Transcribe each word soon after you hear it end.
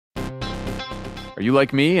Are you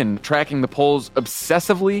like me and tracking the polls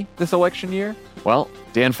obsessively this election year? Well,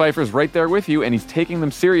 Dan Pfeiffer's right there with you, and he's taking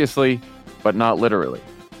them seriously, but not literally.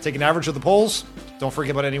 Take an average of the polls. Don't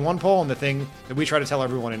forget about any one poll. And the thing that we try to tell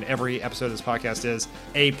everyone in every episode of this podcast is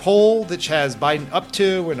a poll that has Biden up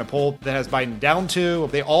to and a poll that has Biden down to,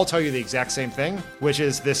 they all tell you the exact same thing, which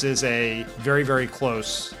is this is a very, very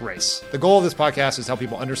close race. The goal of this podcast is to help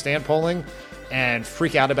people understand polling and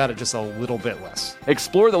freak out about it just a little bit less.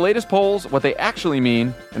 Explore the latest polls, what they actually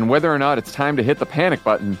mean, and whether or not it's time to hit the panic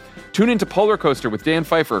button. Tune into Polar Coaster with Dan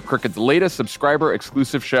Pfeiffer, Crooked's latest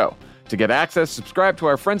subscriber-exclusive show. To get access, subscribe to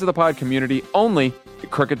our Friends of the Pod community only at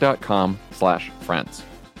crooked.com/friends.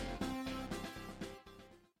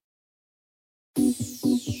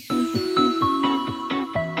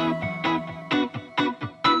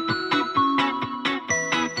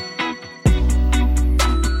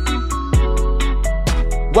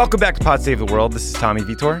 Welcome back to Pod Save the World. This is Tommy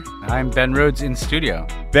Vitor. I'm Ben Rhodes in studio.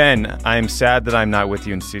 Ben, I'm sad that I'm not with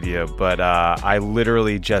you in studio, but I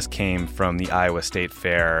literally just came from the Iowa State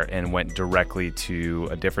Fair and went directly to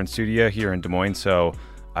a different studio here in Des Moines, so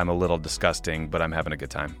I'm a little disgusting, but I'm having a good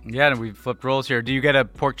time. Yeah, and we flipped roles here. Do you get a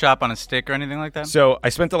pork chop on a stick or anything like that? So I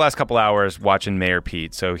spent the last couple hours watching Mayor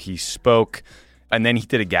Pete. So he spoke, and then he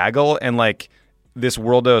did a gaggle, and this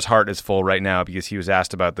worldo's heart is full right now because he was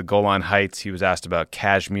asked about the Golan Heights. He was asked about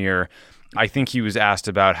Kashmir. I think he was asked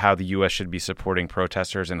about how the U.S. should be supporting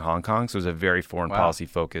protesters in Hong Kong. So it was a very foreign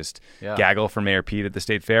policy-focused gaggle for Mayor Pete at the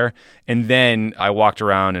State Fair. And then I walked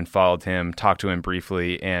around and followed him, talked to him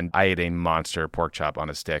briefly, and I ate a monster pork chop on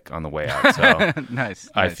a stick on the way out. So nice.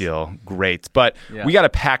 I feel great. But we got a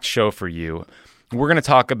packed show for you. We're going to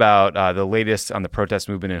talk about the latest on the protest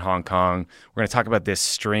movement in Hong Kong. We're going to talk about this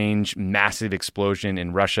strange, massive explosion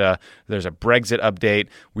in Russia. There's a Brexit update.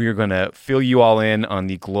 We are going to fill you all in on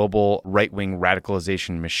the global right-wing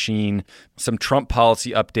radicalization machine, some Trump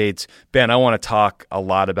policy updates. Ben, I want to talk a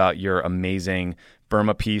lot about your amazing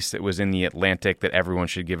Burma piece that was in The Atlantic that everyone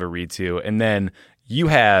should give a read to. And then you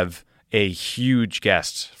have a huge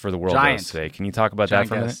guest for the World Host today. Can you talk about that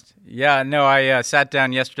for a minute? Yeah, no, I sat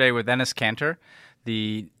down yesterday with Enes Kanter,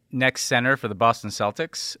 the next center for the Boston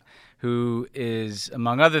Celtics, who is,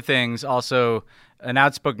 among other things, also an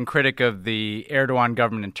outspoken critic of the Erdogan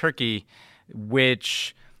government in Turkey,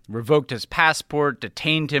 which revoked his passport,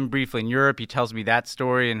 detained him briefly in Europe. He tells me that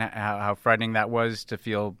story and how frightening that was to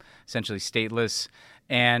feel essentially stateless,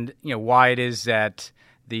 and why it is that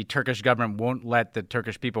the Turkish government won't let the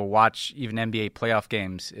Turkish people watch even NBA playoff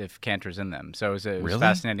games if Kanter's in them. So it was a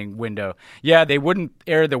fascinating window. Yeah, they wouldn't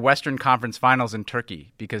air the Western Conference Finals in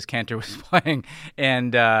Turkey because Kanter was playing.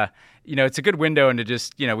 And, it's a good window into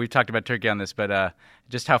just, we've talked about Turkey on this, but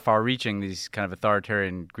just how far-reaching these kind of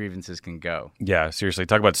authoritarian grievances can go. Yeah, seriously.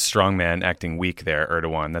 Talk about strongman acting weak there,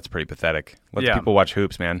 Erdogan. That's pretty pathetic. Let the people watch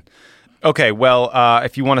hoops, man. Okay, well,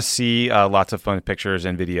 if you want to see lots of fun pictures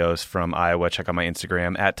and videos from Iowa, check out my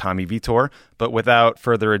Instagram at Tommy Vitor. But without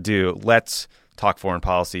further ado, let's talk foreign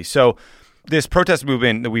policy. So this protest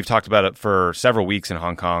movement that we've talked about for several weeks in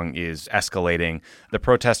Hong Kong is escalating. The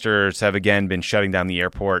protesters have again been shutting down the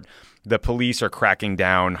airport. The police are cracking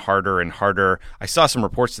down harder and harder. I saw some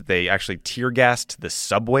reports that they actually tear gassed the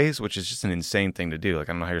subways, which is just an insane thing to do. I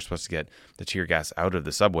don't know how you're supposed to get the tear gas out of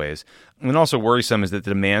the subways. And also worrisome is that the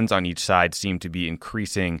demands on each side seem to be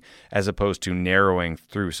increasing as opposed to narrowing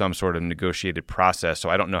through some sort of negotiated process. So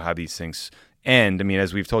I don't know how these things end. I mean,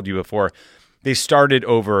 as we've told you before, they started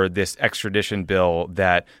over this extradition bill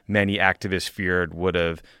that many activists feared would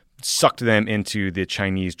have sucked them into the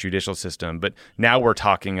Chinese judicial system. But now we're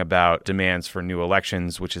talking about demands for new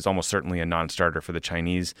elections, which is almost certainly a non-starter for the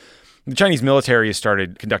Chinese. The Chinese military has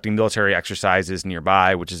started conducting military exercises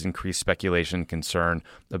nearby, which has increased speculation and concern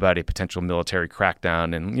about a potential military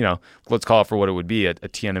crackdown. And, let's call it for what it would be, a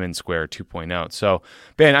Tiananmen Square 2.0. So,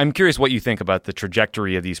 Ben, I'm curious what you think about the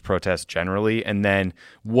trajectory of these protests generally, and then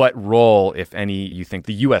what role, if any, you think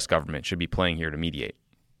the U.S. government should be playing here to mediate.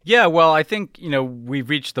 Yeah, well, I think, we've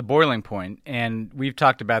reached the boiling point, and we've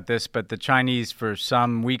talked about this, but the Chinese for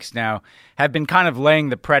some weeks now have been kind of laying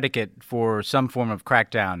the predicate for some form of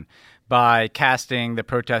crackdown by casting the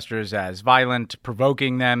protesters as violent,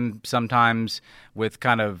 provoking them sometimes with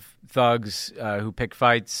kind of thugs who pick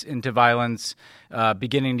fights into violence,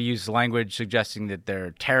 beginning to use language suggesting that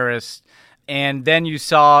they're terrorists. And then you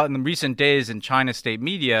saw in the recent days in China state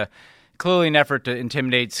media clearly an effort to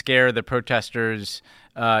intimidate, scare the protesters.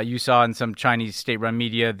 You saw in some Chinese state-run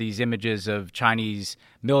media these images of Chinese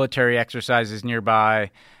military exercises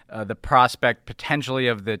nearby, the prospect potentially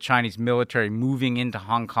of the Chinese military moving into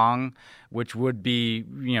Hong Kong, which would be,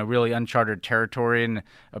 really uncharted territory in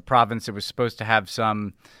a province that was supposed to have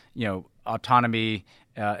some, autonomy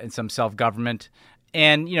and some self-government.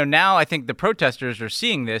 And, now I think the protesters are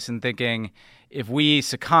seeing this and thinking, if we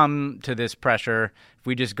succumb to this pressure, if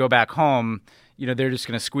we just go back home, they're just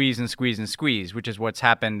going to squeeze and squeeze and squeeze, which is what's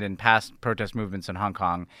happened in past protest movements in Hong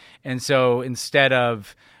Kong. And so instead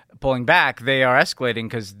of pulling back, they are escalating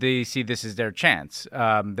because they see this as their chance.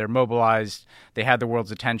 They're mobilized. They had the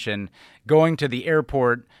world's attention. Going to the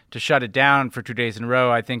airport to shut it down for 2 days in a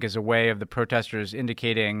row, I think, is a way of the protesters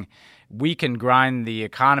indicating we can grind the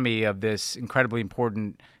economy of this incredibly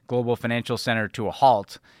important global financial center to a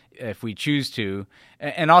halt if we choose to,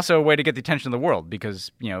 and also a way to get the attention of the world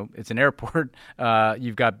because, it's an airport.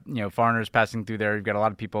 You've got, foreigners passing through there. You've got a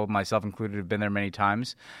lot of people, myself included, have been there many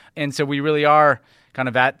times. And so we really are kind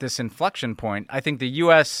of at this inflection point. I think the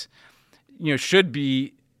U.S., should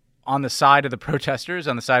be on the side of the protesters,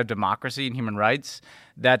 on the side of democracy and human rights.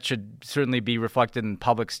 That should certainly be reflected in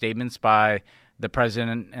public statements by the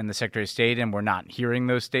president and the Secretary of State, and we're not hearing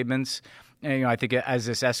those statements. And, I think as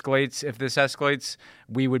this escalates, if this escalates,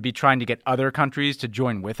 we would be trying to get other countries to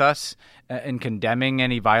join with us in condemning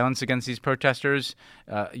any violence against these protesters,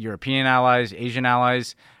 European allies, Asian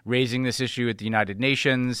allies, raising this issue at the United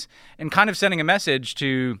Nations, and kind of sending a message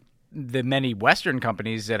to the many Western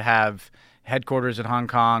companies that have headquarters in Hong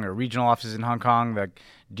Kong or regional offices in Hong Kong. Like,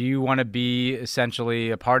 do you want to be essentially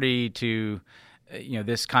a party to,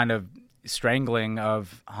 this kind of strangling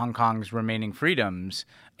of Hong Kong's remaining freedoms?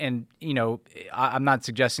 And, I'm not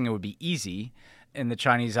suggesting it would be easy, and the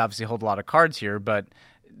Chinese obviously hold a lot of cards here, but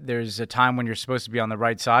there's a time when you're supposed to be on the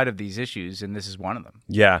right side of these issues, and this is one of them.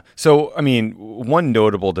 Yeah. So, one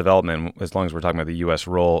notable development, as long as we're talking about the U.S.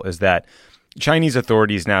 role, is that Chinese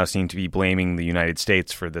authorities now seem to be blaming the United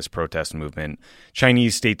States for this protest movement.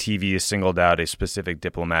 Chinese state TV has singled out a specific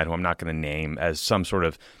diplomat, who I'm not going to name, as some sort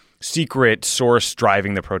of secret source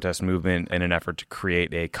driving the protest movement in an effort to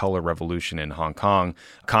create a color revolution in Hong Kong.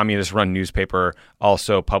 A communist-run newspaper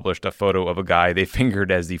also published a photo of a guy they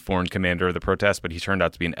fingered as the foreign commander of the protest, but he turned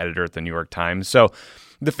out to be an editor at the New York Times. So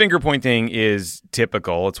the finger pointing is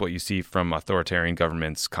typical. It's what you see from authoritarian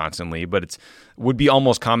governments constantly, but it would be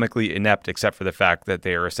almost comically inept, except for the fact that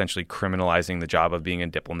they are essentially criminalizing the job of being a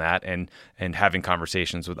diplomat and having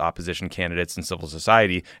conversations with opposition candidates and civil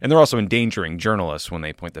society. And they're also endangering journalists when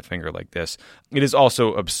they point the finger like this. It is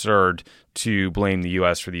also absurd to blame the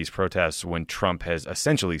U.S. for these protests when Trump has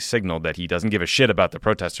essentially signaled that he doesn't give a shit about the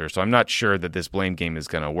protesters. So I'm not sure that this blame game is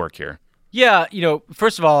going to work here. Yeah,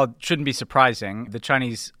 first of all, it shouldn't be surprising. The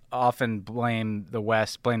Chinese often blame the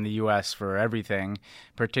West, blame the U.S. for everything,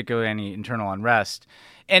 particularly any internal unrest.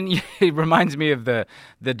 And it reminds me of the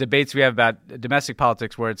debates we have about domestic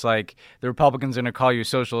politics where it's like the Republicans are going to call you a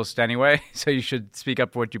socialist anyway, so you should speak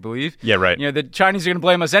up for what you believe. Yeah, right. The Chinese are going to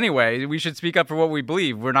blame us anyway. We should speak up for what we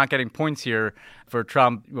believe. We're not getting points here for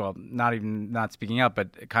Trump, well, not speaking up,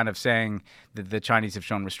 but kind of saying that the Chinese have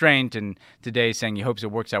shown restraint, and today saying he hopes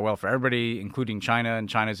it works out well for everybody, including China, and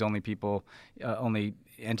China's the only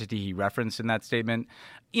entity he referenced in that statement.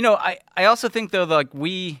 I also think, though,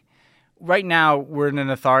 right now, we're in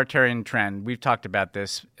an authoritarian trend. We've talked about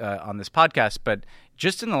this on this podcast, but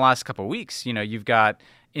just in the last couple of weeks, you've got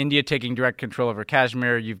India taking direct control over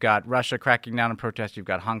Kashmir. You've got Russia cracking down on protests. You've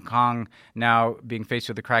got Hong Kong now being faced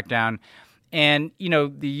with a crackdown. And,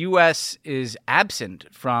 the U.S. is absent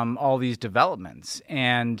from all these developments.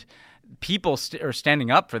 And people are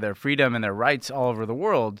standing up for their freedom and their rights all over the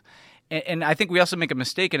world. And I think we also make a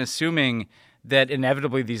mistake in assuming that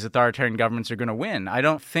inevitably these authoritarian governments are going to win. I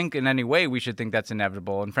don't think in any way we should think that's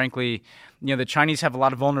inevitable. And frankly, the Chinese have a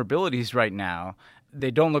lot of vulnerabilities right now.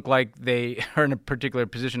 They don't look like they are in a particular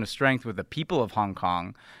position of strength with the people of Hong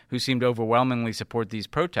Kong, who seem to overwhelmingly support these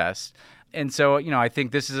protests. And so, I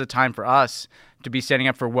think this is a time for us to be standing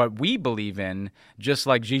up for what we believe in, just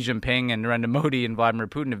like Xi Jinping and Narendra Modi and Vladimir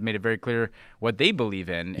Putin have made it very clear what they believe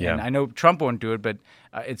in. Yeah. And I know Trump won't do it, but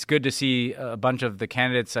it's good to see a bunch of the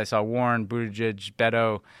candidates. I saw Warren, Buttigieg,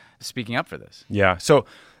 Beto speaking up for this. Yeah. So,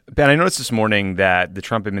 Ben, I noticed this morning that the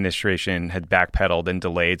Trump administration had backpedaled and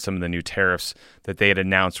delayed some of the new tariffs that they had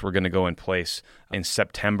announced were going to go in place in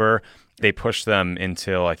September. They pushed them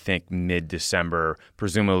until, I think, mid-December,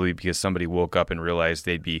 presumably because somebody woke up and realized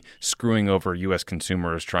they'd be screwing over U.S.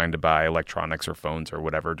 consumers trying to buy electronics or phones or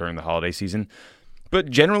whatever during the holiday season.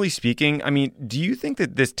 But generally speaking, do you think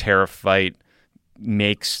that this tariff fight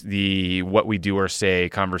makes the what we do or say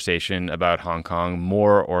conversation about Hong Kong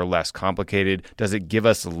more or less complicated? Does it give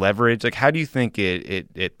us leverage? How do you think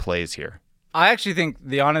it plays here? I actually think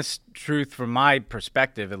the honest truth from my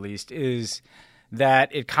perspective, at least, is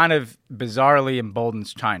that it kind of bizarrely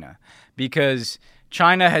emboldens China, because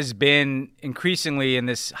China has been increasingly in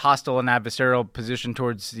this hostile and adversarial position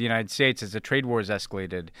towards the United States as the trade wars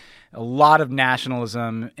escalated. A lot of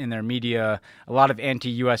nationalism in their media, a lot of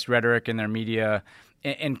anti-U.S. rhetoric in their media,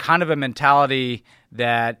 and kind of a mentality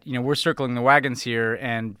that, we're circling the wagons here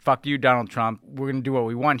and fuck you, Donald Trump. We're going to do what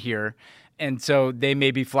we want here. And so they may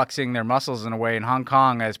be flexing their muscles in a way in Hong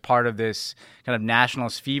Kong as part of this kind of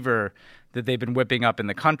nationalist fever that they've been whipping up in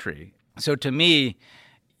the country. So to me,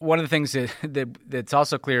 one of the things that's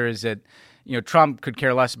also clear is that, Trump could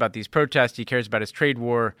care less about these protests. He cares about his trade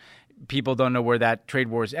war. People don't know where that trade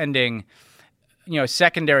war is ending. A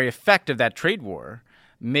secondary effect of that trade war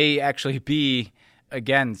may actually be,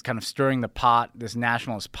 again, kind of stirring the pot, this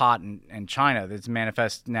nationalist pot in China that's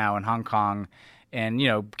manifest now in Hong Kong. And,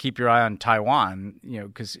 keep your eye on Taiwan,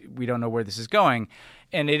 because we don't know where this is going.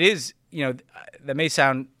 And it is, that may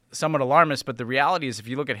sound somewhat alarmist, but the reality is if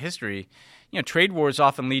you look at history, trade wars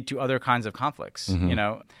often lead to other kinds of conflicts.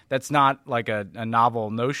 Mm-hmm. That's not like a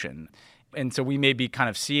novel notion. And so we may be kind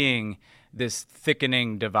of seeing this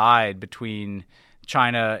thickening divide between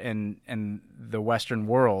China and the Western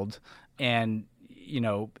world. And,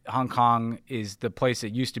 Hong Kong is the place that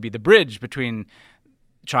used to be the bridge between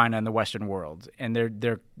China and the Western world. And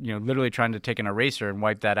they're literally trying to take an eraser and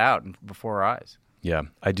wipe that out before our eyes. Yeah,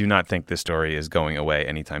 I do not think this story is going away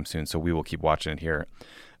anytime soon, so we will keep watching it here.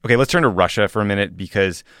 Okay, let's turn to Russia for a minute,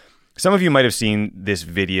 because some of you might have seen this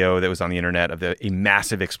video that was on the internet of a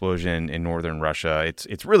massive explosion in northern Russia.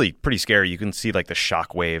 It's really pretty scary. You can see like the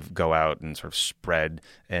shock wave go out and sort of spread,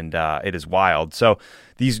 and it is wild. So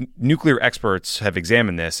these nuclear experts have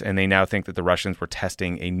examined this, and they now think that the Russians were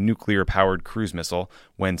testing a nuclear-powered cruise missile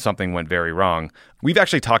when something went very wrong. We've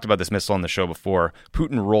actually talked about this missile on the show before.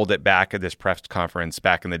 Putin rolled it back at this press conference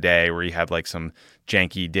back in the day where he had like some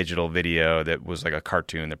janky digital video that was like a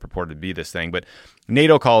cartoon that purported to be this thing. But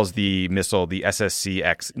NATO calls the missile the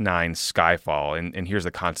SSC-X-9 Skyfall, and here's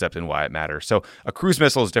the concept and why it matters. So a cruise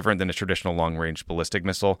missile is different than a traditional long-range ballistic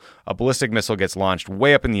missile. A ballistic missile gets launched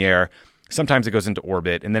way up in the air. Sometimes it goes into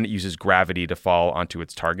orbit, and then it uses gravity to fall onto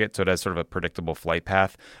its target, so it has sort of a predictable flight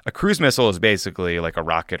path. A cruise missile is basically like a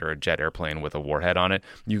rocket or a jet airplane with a warhead on it.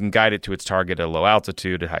 You can guide it to its target at a low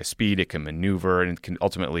altitude, at high speed. It can maneuver, and it can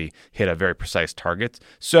ultimately hit a very precise target.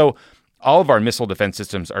 So all of our missile defense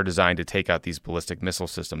systems are designed to take out these ballistic missile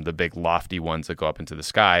systems, the big lofty ones that go up into the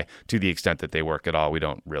sky. To the extent that they work at all, we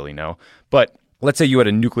don't really know. But let's say you had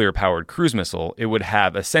a nuclear-powered cruise missile. It would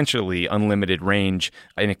have essentially unlimited range,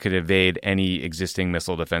 and it could evade any existing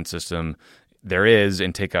missile defense system there is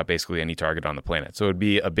and take out basically any target on the planet. So it would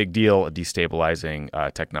be a big deal, a destabilizing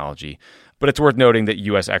technology. But it's worth noting that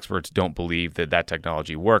U.S. experts don't believe that that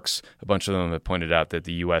technology works. A bunch of them have pointed out that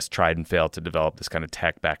the U.S. tried and failed to develop this kind of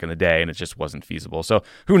tech back in the day, and it just wasn't feasible. So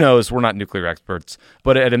who knows? We're not nuclear experts.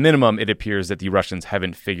 But at a minimum, it appears that the Russians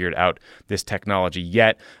haven't figured out this technology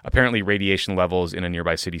yet. Apparently, radiation levels in a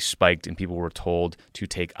nearby city spiked, and people were told to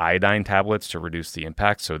take iodine tablets to reduce the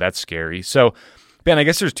impact. So that's scary. So Ben, I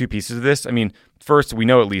guess there's two pieces of this. I mean, first, we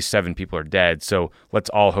know at least 7 people are dead, so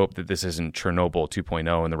let's all hope that this isn't Chernobyl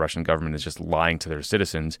 2.0 and the Russian government is just lying to their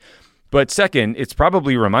citizens. But second, it's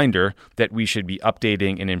probably a reminder that we should be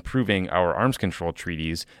updating and improving our arms control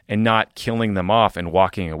treaties and not killing them off and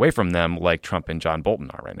walking away from them like Trump and John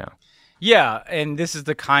Bolton are right now. Yeah, and this is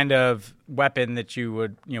the kind of weapon that you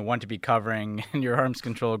would want to be covering in your arms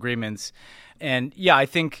control agreements. And yeah, I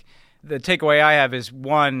think the takeaway I have is,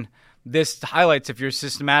 one, this highlights if you're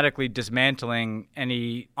systematically dismantling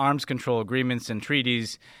any arms control agreements and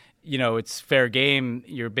treaties, it's fair game.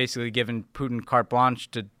 You're basically giving Putin carte blanche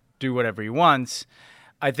to do whatever he wants.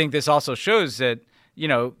 I think this also shows that,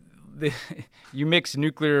 you mix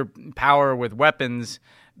nuclear power with weapons,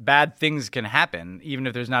 bad things can happen, even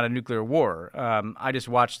if there's not a nuclear war. I just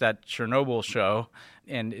watched that Chernobyl show,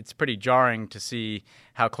 and it's pretty jarring to see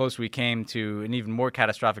how close we came to an even more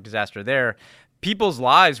catastrophic disaster there. People's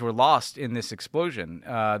lives were lost in this explosion.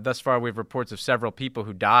 Thus far, we have reports of several people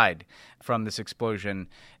who died from this explosion.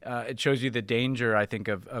 It shows you the danger, I think,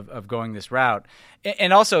 of going this route.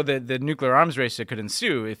 And also the nuclear arms race that could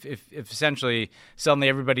ensue. If essentially suddenly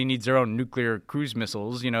everybody needs their own nuclear cruise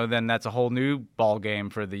missiles, then that's a whole new ball game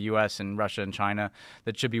for the U.S. and Russia and China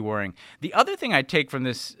that should be worrying. The other thing I take from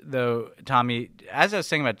this, though, Tommy, as I was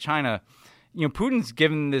saying about China, Putin's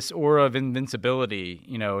given this aura of invincibility,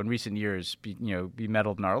 in recent years, be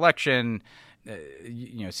meddled in our election,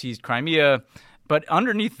 seized Crimea. But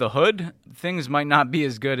underneath the hood, things might not be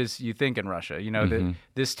as good as you think in Russia.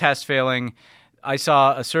 This test failing. I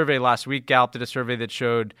saw a survey last week. Gallup did a survey that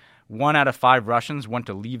showed 1 out of 5 Russians want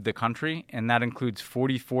to leave the country, and that includes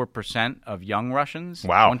 44% of young Russians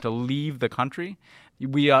want to leave the country.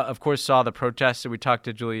 We, of course, saw the protests that we talked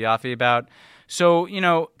to Julia Yaffe about. So,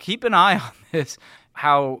 keep an eye on this,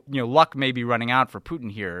 how, luck may be running out for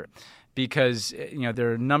Putin here, because,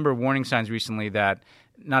 there are a number of warning signs recently that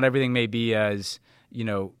not everything may be as,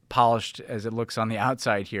 polished as it looks on the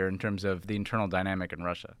outside here in terms of the internal dynamic in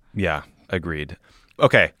Russia. Yeah, agreed.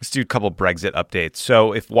 Okay, let's do a couple Brexit updates.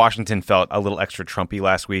 So if Washington felt a little extra Trumpy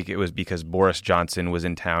last week, it was because Boris Johnson was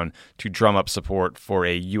in town to drum up support for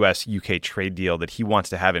a U.S.-U.K. trade deal that he wants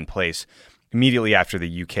to have in place immediately after the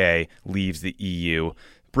U.K. leaves the EU.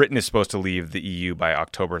 Britain is supposed to leave the EU by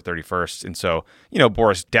October 31st. And so,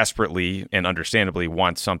 Boris desperately and understandably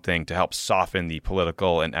wants something to help soften the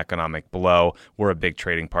political and economic blow. We're a big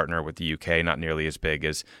trading partner with the UK, not nearly as big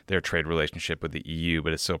as their trade relationship with the EU,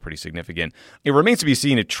 but it's still pretty significant. It remains to be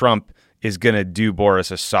seen if Trump is going to do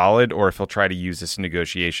Boris a solid or if he'll try to use this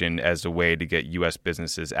negotiation as a way to get U.S.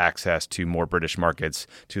 businesses access to more British markets,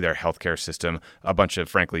 to their healthcare system, a bunch of,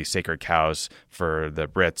 frankly, sacred cows for the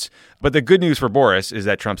Brits. But the good news for Boris is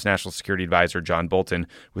that Trump's national security advisor, John Bolton,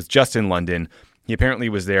 was just in London. He apparently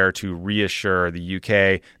was there to reassure the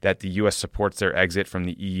UK that the US supports their exit from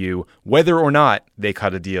the EU, whether or not they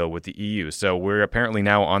cut a deal with the EU. So we're apparently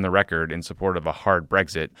now on the record in support of a hard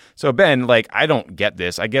Brexit. So Ben, I don't get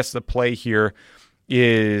this. I guess the play here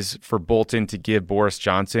is for Bolton to give Boris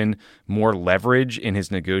Johnson more leverage in his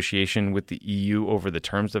negotiation with the EU over the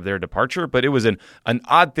terms of their departure. But it was an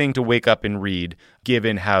odd thing to wake up and read,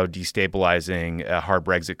 given how destabilizing a hard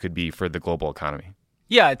Brexit could be for the global economy.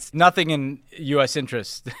 Yeah, it's nothing in U.S.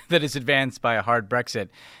 interest that is advanced by a hard Brexit.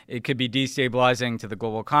 It could be destabilizing to the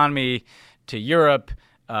global economy, to Europe,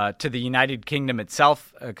 to the United Kingdom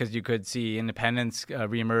itself, because you could see independence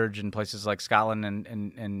reemerge in places like Scotland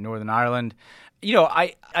and Northern Ireland.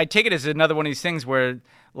 I take it as another one of these things where,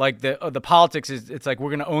 the politics is, it's like we're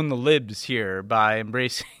going to own the libs here by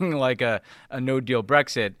embracing a no-deal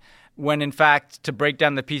Brexit, when in fact, to break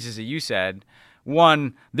down the pieces that you said,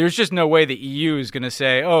 one, there's just no way the EU is going to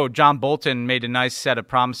say, oh, John Bolton made a nice set of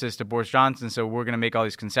promises to Boris Johnson, so we're going to make all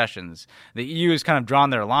these concessions. The EU has kind of drawn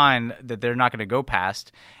their line that they're not going to go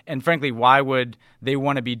past. And frankly, why would they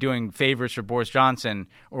want to be doing favors for Boris Johnson?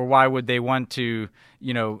 Or why would they want to,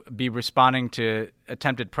 be responding to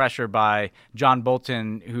attempted pressure by John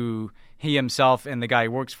Bolton, who he himself and the guy he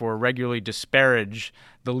works for regularly disparage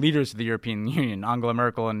the leaders of the European Union, Angela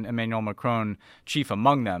Merkel and Emmanuel Macron, chief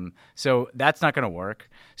among them. So that's not going to work.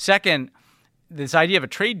 Second, this idea of a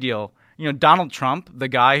trade deal, Donald Trump, the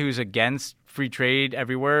guy who's against free trade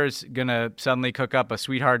everywhere, is going to suddenly cook up a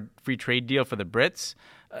sweetheart free trade deal for the Brits.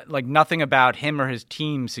 Nothing about him or his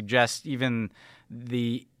team suggests even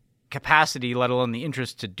the capacity, let alone the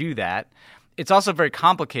interest to do that. It's also very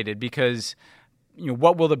complicated because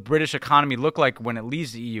what will the British economy look like when it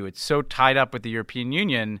leaves the EU? It's so tied up with the European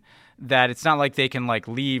Union that it's not like they can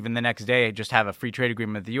leave and the next day just have a free trade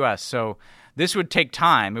agreement with the US. So this would take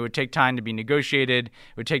time. It would take time to be negotiated.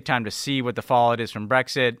 It would take time to see what the fallout is from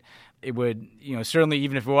Brexit. It would, certainly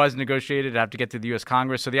even if it was negotiated, it'd have to get to the US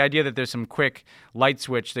Congress. So the idea that there's some quick light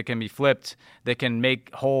switch that can be flipped that can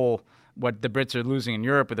make whole what the Brits are losing in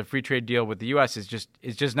Europe with a free trade deal with the U.S. is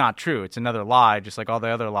just not true. It's another lie, just like all the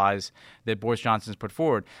other lies that Boris Johnson's put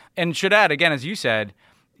forward. And should add, again, as you said,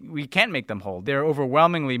 we can't make them whole. They're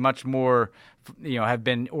overwhelmingly much more, have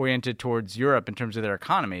been oriented towards Europe in terms of their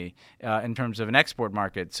economy, in terms of an export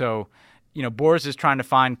market. So, Boris is trying to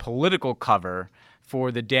find political cover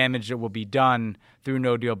for the damage that will be done through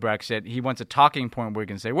no-deal Brexit. He wants a talking point where he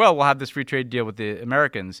can say, well, we'll have this free trade deal with the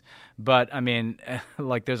Americans. But,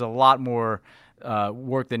 there's a lot more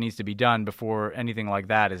work that needs to be done before anything like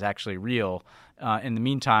that is actually real. In the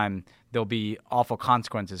meantime, there'll be awful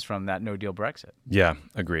consequences from that no-deal Brexit. Yeah,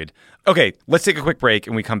 agreed. Okay, let's take a quick break.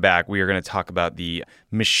 And when we come back, we are going to talk about the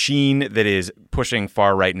machine that is pushing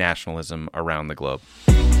far-right nationalism around the globe.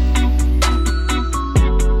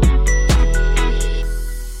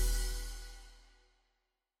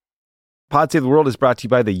 Pod Save the World is brought to you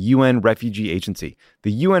by the UN Refugee Agency.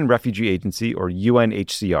 The UN Refugee Agency, or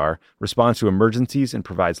UNHCR, responds to emergencies and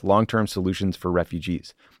provides long-term solutions for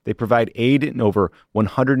refugees. They provide aid in over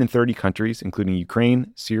 130 countries, including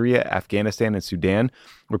Ukraine, Syria, Afghanistan, and Sudan,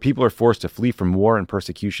 where people are forced to flee from war and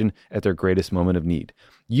persecution at their greatest moment of need.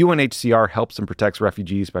 UNHCR helps and protects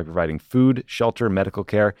refugees by providing food, shelter, medical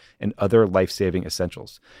care, and other life-saving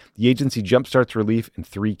essentials. The agency jumpstarts relief in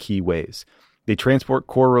 3 key ways. They transport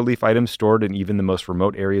core relief items stored in even the most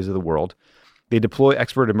remote areas of the world. They deploy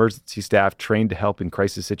expert emergency staff trained to help in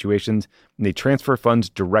crisis situations, and they transfer funds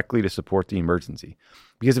directly to support the emergency.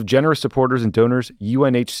 Because of generous supporters and donors,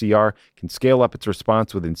 UNHCR can scale up its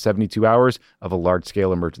response within 72 hours of a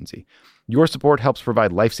large-scale emergency. Your support helps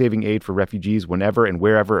provide life-saving aid for refugees whenever and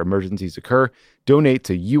wherever emergencies occur. Donate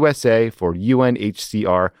to USA for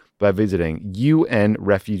UNHCR by visiting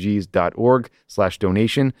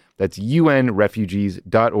unrefugees.org/donation. That's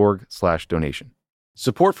unrefugees.org/donation.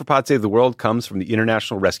 Support for Pod Save the World comes from the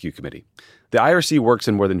International Rescue Committee. The IRC works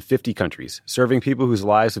in more than 50 countries, serving people whose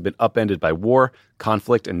lives have been upended by war,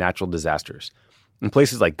 conflict, and natural disasters. In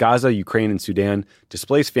places like Gaza, Ukraine, and Sudan,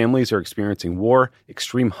 displaced families are experiencing war,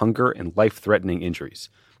 extreme hunger, and life-threatening injuries.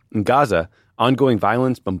 In Gaza, ongoing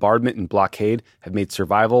violence, bombardment, and blockade have made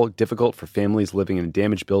survival difficult for families living in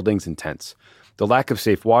damaged buildings and tents. The lack of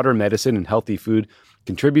safe water, medicine, and healthy food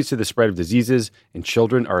contributes to the spread of diseases, and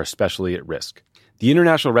children are especially at risk. The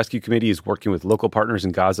International Rescue Committee is working with local partners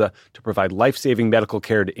in Gaza to provide life-saving medical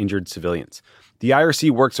care to injured civilians. The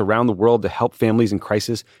IRC works around the world to help families in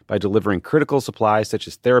crisis by delivering critical supplies such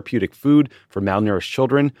as therapeutic food for malnourished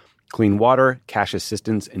children, clean water, cash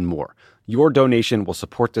assistance, and more. Your donation will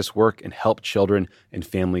support this work and help children and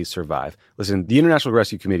families survive. Listen, the International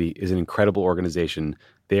Rescue Committee is an incredible organization.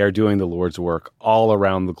 They are doing the Lord's work all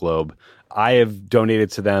around the globe. I have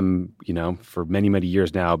donated to them, for many, many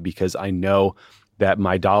years now because I know that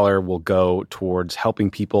my dollar will go towards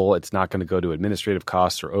helping people. It's not going to go to administrative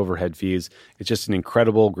costs or overhead fees. It's just an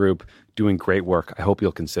incredible group doing great work. I hope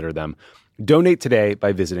you'll consider them. Donate today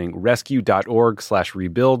by visiting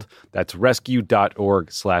rescue.org/rebuild. That's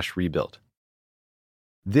rescue.org/rebuild.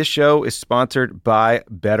 This show is sponsored by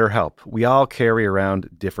BetterHelp. We all carry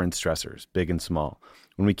around different stressors, big and small.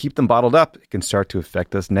 When we keep them bottled up, it can start to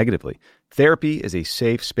affect us negatively. Therapy is a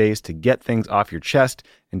safe space to get things off your chest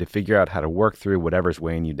and to figure out how to work through whatever's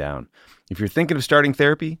weighing you down. If you're thinking of starting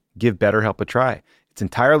therapy, give BetterHelp a try. It's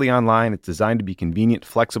entirely online. It's designed to be convenient,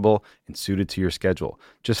 flexible, and suited to your schedule.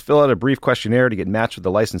 Just fill out a brief questionnaire to get matched with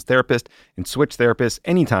a licensed therapist and switch therapists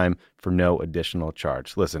anytime for no additional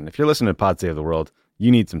charge. Listen, if you're listening to Pod Save the World,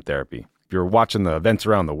 you need some therapy. If you're watching the events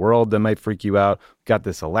around the world that might freak you out, we've got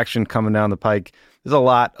this election coming down the pike. There's a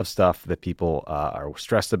lot of stuff that people are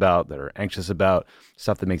stressed about, that are anxious about,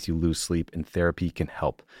 stuff that makes you lose sleep, and therapy can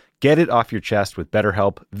help. Get it off your chest with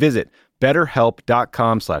BetterHelp. Visit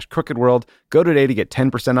BetterHelp.com/crookedworld. Go today to get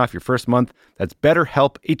 10% off your first month. That's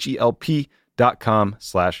BetterHelp,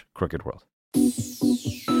 HELP.com/crookedworld.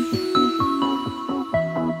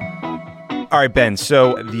 All right, Ben,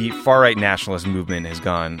 so the far-right nationalist movement has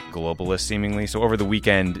gone globalist, seemingly. So over the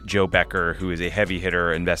weekend, Joe Becker, who is a heavy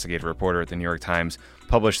hitter, investigative reporter at the New York Times,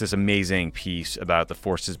 published this amazing piece about the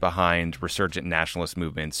forces behind resurgent nationalist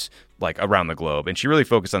movements around the globe. And she really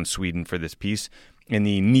focused on Sweden for this piece and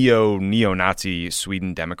the neo-Nazi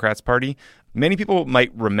Sweden Democrats Party. Many people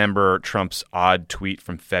might remember Trump's odd tweet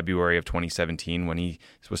from February of 2017 when he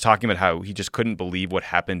was talking about how he just couldn't believe what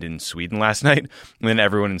happened in Sweden last night. And then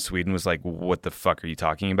everyone in Sweden was like, what the fuck are you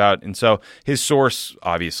talking about? And so his source,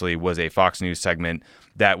 obviously, was a Fox News segment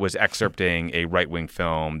that was excerpting a right-wing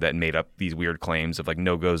film that made up these weird claims of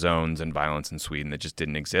no-go zones and violence in Sweden that just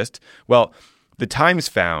didn't exist. Well, The Times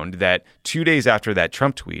found that 2 days after that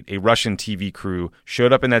Trump tweet, a Russian TV crew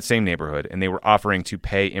showed up in that same neighborhood, and they were offering to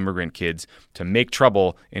pay immigrant kids to make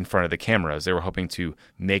trouble in front of the cameras. They were hoping to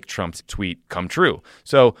make Trump's tweet come true.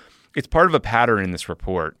 So it's part of a pattern in this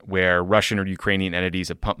report where Russian or Ukrainian entities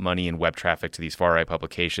have pumped money and web traffic to these far-right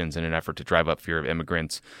publications in an effort to drive up fear of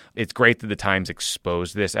immigrants. It's great that the Times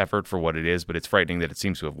exposed this effort for what it is, but it's frightening that it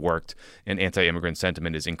seems to have worked, and anti-immigrant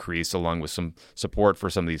sentiment has increased along with some support for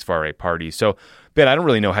some of these far-right parties. So, Ben, I don't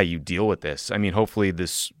really know how you deal with this. I mean, hopefully the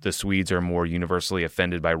Swedes are more universally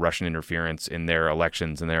offended by Russian interference in their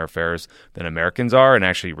elections and their affairs than Americans are and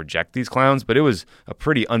actually reject these clowns, but it was a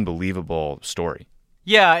pretty unbelievable story.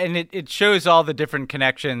 Yeah, and it shows all the different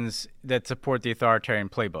connections that support the authoritarian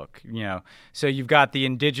playbook, So you've got the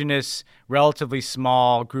indigenous, relatively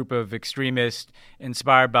small group of extremists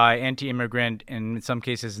inspired by anti-immigrant and in some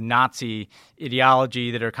cases Nazi ideology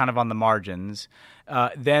that are kind of on the margins.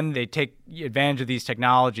 Then they take advantage of these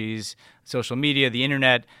technologies, social media, the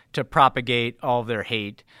internet, to propagate all of their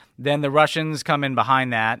hate. Then the Russians come in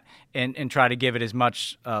behind that and try to give it as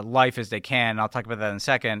much life as they can. I'll talk about that in a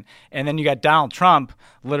second. And then you got Donald Trump,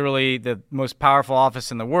 literally the most powerful office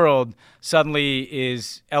in the world, suddenly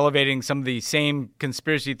is elevating some of the same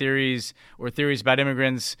conspiracy theories or theories about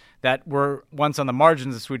immigrants that were once on the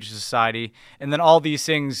margins of Swedish society. And then all these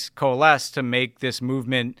things coalesce to make this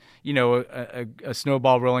movement, a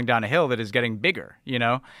snowball rolling down a hill that is getting bigger,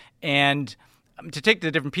 And to take the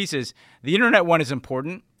different pieces, the internet one is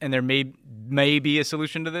important, and there may be a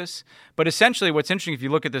solution to this. But essentially, what's interesting, if you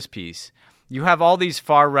look at this piece, you have all these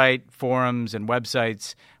far-right forums and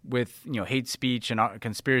websites with hate speech and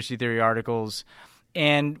conspiracy theory articles.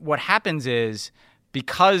 And what happens is,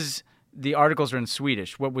 because the articles are in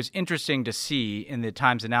Swedish. What was interesting to see in the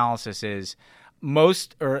Times analysis is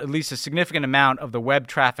most, or at least a significant amount of the web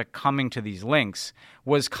traffic coming to these links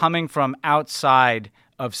was coming from outside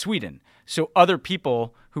of Sweden. So other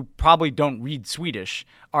people who probably don't read Swedish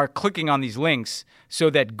are clicking on these links so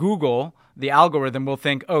that Google, the algorithm, will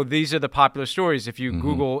think, oh, these are the popular stories. If you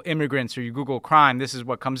Google immigrants or you Google crime, this is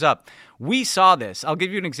what comes up. We saw this. I'll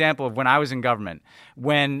give you an example of when I was in government.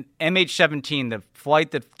 When MH17, the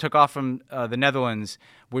flight that took off from the Netherlands,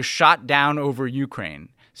 was shot down over Ukraine.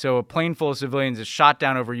 So a plane full of civilians is shot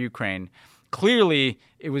down over Ukraine. Clearly,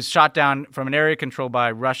 it was shot down from an area controlled by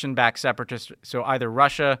Russian-backed separatists. So either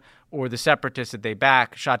Russia or the separatists that they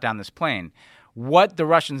back shot down this plane. What the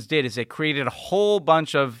Russians did is they created a whole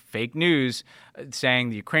bunch of fake news saying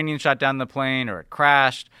the Ukrainians shot down the plane or it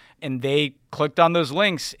crashed, and they clicked on those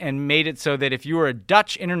links and made it so that if you were a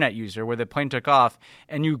Dutch internet user where the plane took off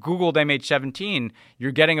and you Googled MH17,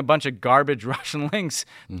 you're getting a bunch of garbage Russian links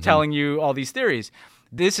telling you all these theories.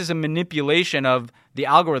 This is a manipulation of the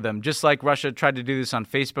algorithm, just like Russia tried to do this on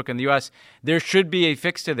Facebook in the U.S. There should be a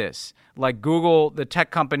fix to this. Like Google, the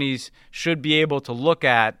tech companies should be able to look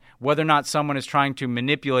at whether or not someone is trying to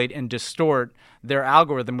manipulate and distort their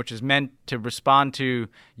algorithm, which is meant to respond to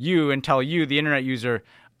you and tell you, the internet user,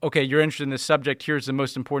 okay, you're interested in this subject, here's the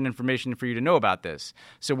most important information for you to know about this.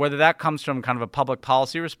 So whether that comes from kind of a public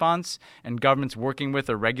policy response and governments working with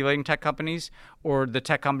or regulating tech companies, or the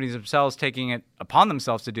tech companies themselves taking it upon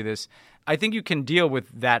themselves to do this, I think you can deal with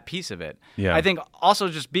that piece of it. Yeah. I think also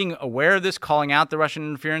just being aware of this, calling out the Russian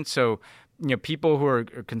interference, so people who are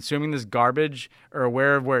consuming this garbage are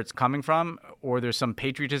aware of where it's coming from, or there's some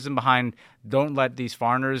patriotism behind don't let these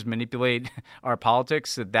foreigners manipulate our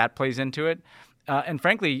politics, that plays into it. And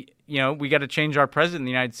frankly, we got to change our president in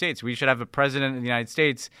the United States. We should have a president in the United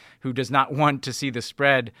States who does not want to see the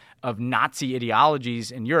spread of Nazi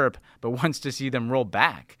ideologies in Europe, but wants to see them roll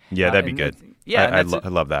back. Yeah, that'd be good. Yeah, I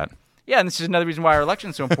love that. Yeah, and this is another reason why our election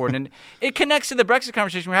is so important. And it connects to the Brexit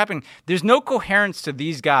conversation we're having. There's no coherence to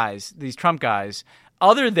these guys, these Trump guys,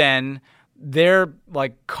 other than they're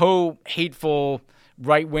like co-hateful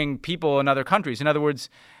right-wing people in other countries. In other words,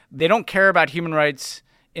 they don't care about human rights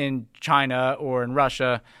in China or in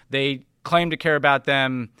Russia. They claim to care about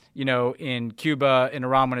them, in Cuba, in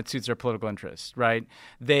Iran when it suits their political interests, right?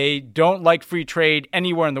 They don't like free trade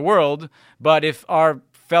anywhere in the world, but if our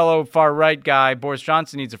fellow far-right guy, Boris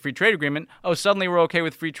Johnson, needs a free trade agreement, suddenly we're okay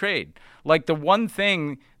with free trade. Like the one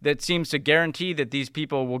thing that seems to guarantee that these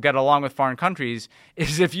people will get along with foreign countries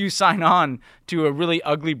is if you sign on to a really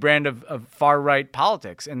ugly brand of far-right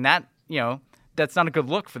politics. And that, that's not a good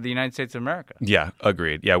look for the United States of America. Yeah,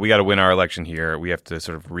 agreed. Yeah, we got to win our election here. We have to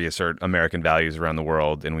sort of reassert American values around the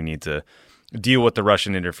world, and we need to deal with the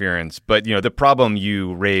Russian interference. But, the problem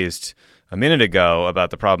you raised a minute ago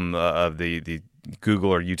about the problem of the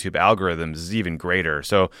Google or YouTube algorithms is even greater.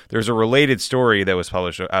 So there's a related story that was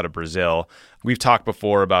published out of Brazil. We've talked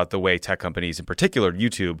before about the way tech companies, in particular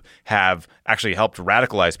YouTube, have actually helped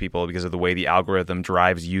radicalize people because of the way the algorithm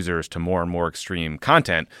drives users to more and more extreme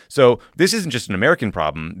content. So this isn't just an American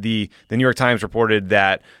problem. The New York Times reported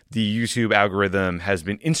that the YouTube algorithm has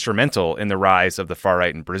been instrumental in the rise of the far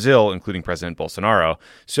right in Brazil, including President Bolsonaro.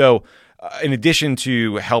 So in addition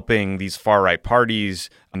to helping these far-right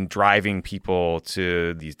parties and driving people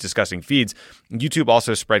to these disgusting feeds, YouTube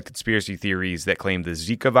also spread conspiracy theories that claimed the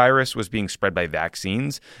Zika virus was being spread by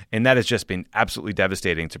vaccines. And that has just been absolutely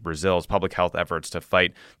devastating to Brazil's public health efforts to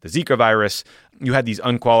fight the Zika virus. You had these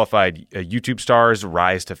unqualified YouTube stars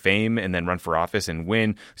rise to fame and then run for office and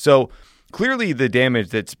win. So clearly, the damage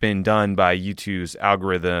that's been done by YouTube's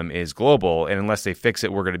algorithm is global, and unless they fix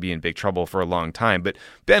it, we're going to be in big trouble for a long time. But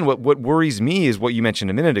Ben, what worries me is what you mentioned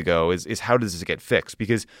a minute ago, is how does this get fixed?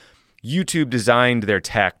 Because YouTube designed their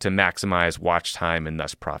tech to maximize watch time and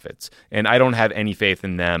thus profits, and I don't have any faith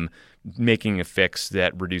in them making a fix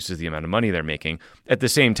that reduces the amount of money they're making. At the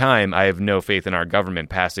same time, I have no faith in our government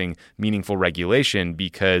passing meaningful regulation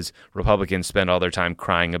because Republicans spend all their time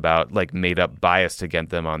crying about made up bias against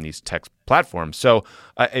them on these tech platforms. So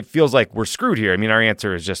it feels like we're screwed here. I mean, our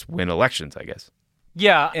answer is just win elections, I guess.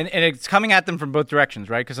 Yeah, and it's coming at them from both directions,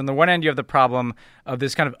 right? Because on the one end, you have the problem of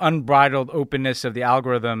this kind of unbridled openness of the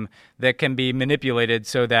algorithm that can be manipulated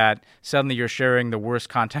so that suddenly you're sharing the worst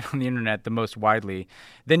content on the internet the most widely.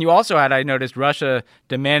 Then you also had, I noticed, Russia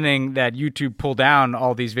demanding that YouTube pull down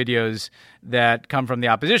all these videos that come from the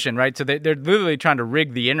opposition, right? So they're literally trying to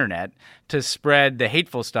rig the internet to spread the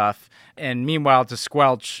hateful stuff and meanwhile to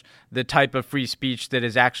squelch the type of free speech that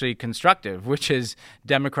is actually constructive, which is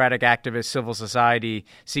democratic activist civil society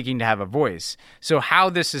seeking to have a voice. So how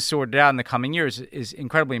this is sorted out in the coming years is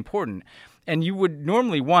incredibly important. And you would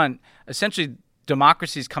normally want essentially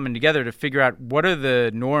democracies coming together to figure out what are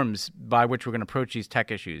the norms by which we're going to approach these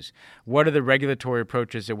tech issues. What are the regulatory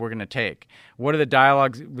approaches that we're going to take? What are the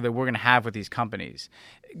dialogues that we're going to have with these companies?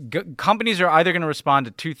 Companies are either going to respond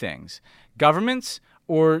to two things: governments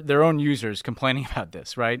or their own users complaining about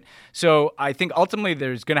this, right? So I think ultimately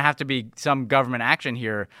there's going to have to be some government action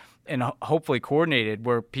here, and hopefully coordinated,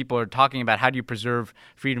 where people are talking about how do you preserve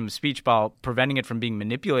freedom of speech while preventing it from being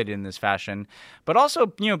manipulated in this fashion. But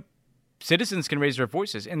also, citizens can raise their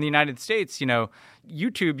voices. In the United States,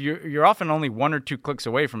 YouTube, you're often only 1 or 2 clicks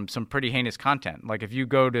away from some pretty heinous content. Like if you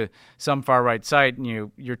go to some far-right site,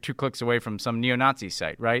 you're 2 clicks away from some neo-Nazi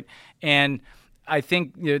site, right? And I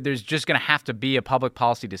think there's just going to have to be a public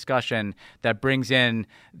policy discussion that brings in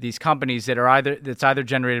these companies that's either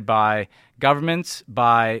generated by governments,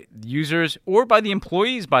 by users, or by the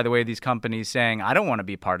employees, by the way, of these companies saying, I don't want to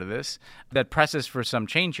be part of this, that presses for some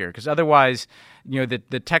change here. Because otherwise,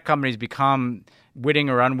 the tech companies become, witting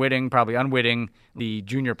or unwitting, probably unwitting, the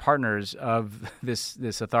junior partners of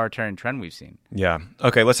this authoritarian trend we've seen. Yeah.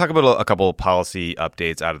 Okay, let's talk about a couple of policy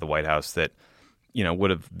updates out of the White House that would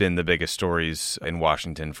have been the biggest stories in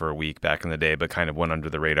Washington for a week back in the day, but kind of went under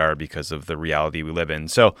the radar because of the reality we live in.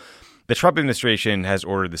 So the Trump administration has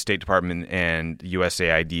ordered the State Department and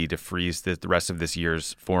USAID to freeze the rest of this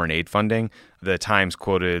year's foreign aid funding. The Times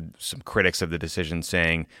quoted some critics of the decision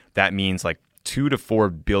saying that means like $2 to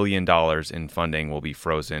 $4 billion in funding will be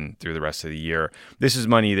frozen through the rest of the year. This is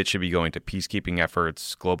money that should be going to peacekeeping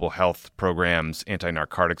efforts, global health programs,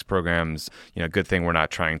 anti-narcotics programs. Good thing we're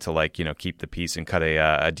not trying to keep the peace and cut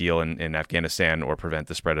a deal in Afghanistan or prevent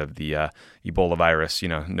the spread of the Ebola virus.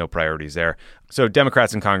 No priorities there. So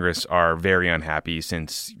Democrats in Congress are very unhappy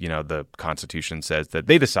since, the Constitution says that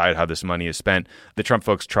they decide how this money is spent. The Trump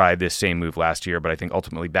folks tried this same move last year, but I think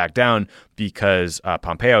ultimately backed down because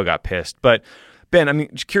Pompeo got pissed. But Ben, I'm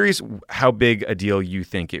curious how big a deal you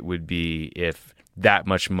think it would be if that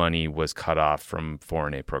much money was cut off from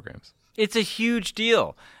foreign aid programs. It's a huge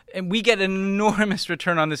deal. And we get an enormous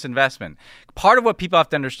return on this investment. Part of what people have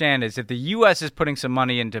to understand is if the U.S. is putting some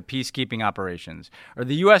money into peacekeeping operations, or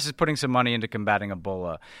the U.S. is putting some money into combating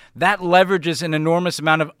Ebola, that leverages an enormous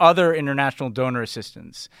amount of other international donor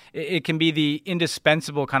assistance. It can be the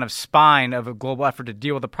indispensable kind of spine of a global effort to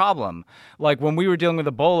deal with a problem. Like when we were dealing with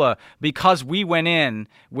Ebola, because we went in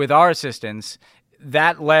with our assistance,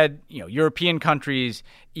 that led, European countries,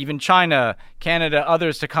 even China, Canada,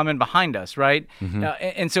 others to come in behind us, right? Mm-hmm.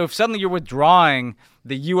 And so if suddenly you're withdrawing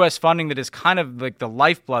the U.S. funding that is kind of like the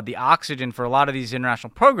lifeblood, the oxygen for a lot of these international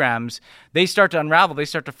programs, they start to unravel, they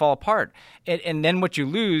start to fall apart. And then what you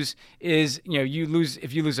lose is, if you lose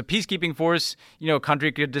a peacekeeping force, a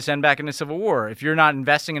country could descend back into civil war. If you're not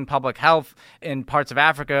investing in public health in parts of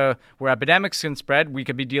Africa where epidemics can spread, we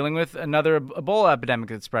could be dealing with another Ebola epidemic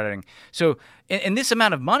that's spreading. So in this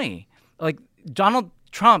amount of money, like Donald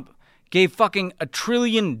Trump gave fucking $1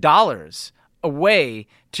 trillion away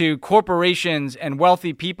to corporations and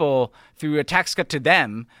wealthy people through a tax cut to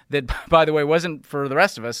them that, by the way, wasn't for the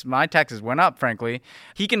rest of us. My taxes went up, frankly.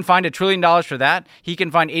 He can find $1 trillion for that. He can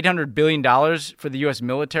find $800 billion for the U.S.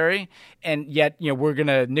 military. And yet, we're going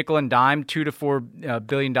to nickel and dime $2 to $4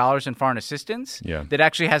 billion in foreign assistance. Yeah. That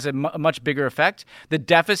actually has a much bigger effect. The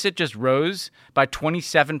deficit just rose by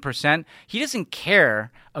 27%. He doesn't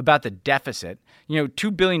care about the deficit.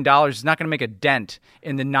 $2 billion is not going to make a dent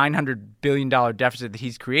in the $900 billion deficit that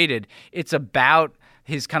he's created. It's about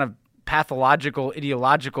his kind of pathological,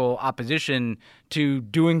 ideological opposition to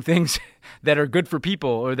doing things that are good for people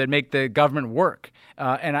or that make the government work.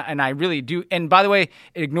 And I really do. And by the way,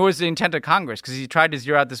 it ignores the intent of Congress because he tried to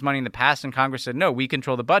zero out this money in the past and Congress said, no, we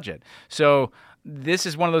control the budget. So this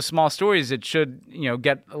is one of those small stories that should,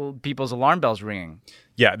 get people's alarm bells ringing.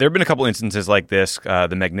 Yeah, there have been a couple instances like this. The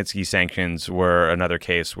Magnitsky sanctions were another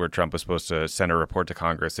case where Trump was supposed to send a report to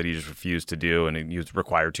Congress that he just refused to do, and he was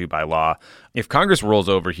required to by law. If Congress rolls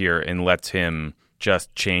over here and lets him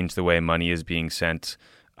just change the way money is being sent,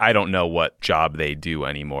 I don't know what job they do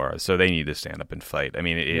anymore. So they need to stand up and fight. I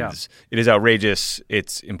mean, it is outrageous.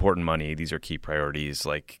 It's important money. These are key priorities.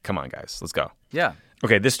 Like, come on, guys, let's go. Yeah.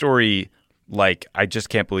 Okay, this story... I just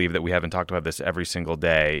can't believe that we haven't talked about this every single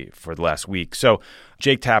day for the last week. So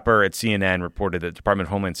Jake Tapper at CNN reported that the Department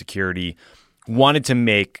of Homeland Security wanted to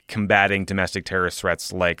make combating domestic terrorist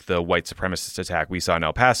threats like the white supremacist attack we saw in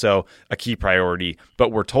El Paso a key priority,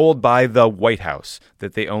 but were told by the White House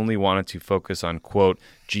that they only wanted to focus on, quote,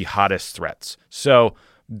 jihadist threats. So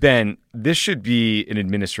Ben, this should be an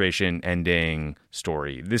administration-ending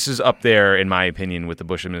story. This is up there, in my opinion, with the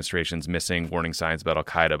Bush administration's missing warning signs about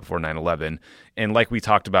al-Qaeda before 9/11. And like we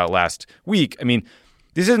talked about last week, I mean,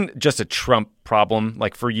 this isn't just a Trump problem.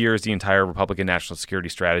 Like, for years, the entire Republican national security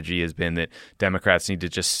strategy has been that Democrats need to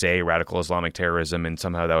just say radical Islamic terrorism and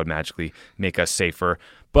somehow that would magically make us safer.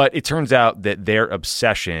 But it turns out that their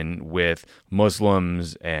obsession with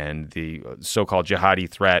Muslims and the so-called jihadi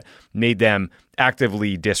threat made them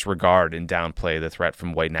actively disregard and downplay the threat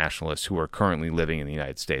from white nationalists who are currently living in the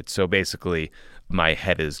United States. So basically, my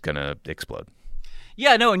head is going to explode.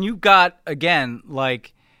 Yeah, no, and you've got, again,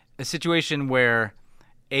 like a situation where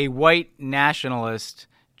a white nationalist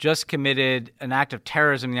just committed an act of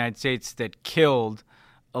terrorism in the United States that killed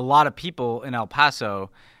a lot of people in El Paso.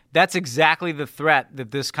 That's exactly the threat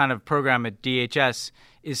that this kind of program at DHS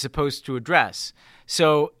is supposed to address.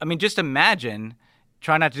 So, I mean, just imagine,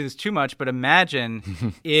 try not to do this too much, but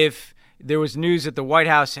imagine if there was news that the White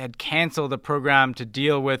House had canceled a program to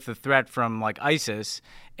deal with the threat from like ISIS,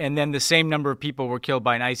 and then the same number of people were killed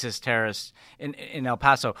by an ISIS terrorist in El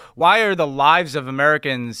Paso. Why are the lives of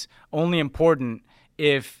Americans only important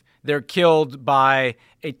if they're killed by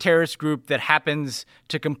a terrorist group that happens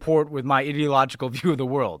to comport with my ideological view of the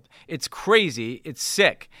world? It's crazy, it's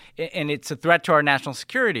sick, and it's a threat to our national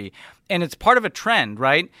security. And it's part of a trend,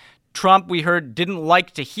 right? Trump, we heard, didn't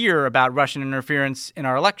like to hear about Russian interference in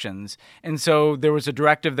our elections. And so there was a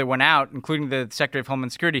directive that went out, including the Secretary of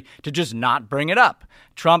Homeland Security, to just not bring it up.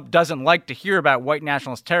 Trump doesn't like to hear about white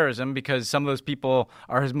nationalist terrorism because some of those people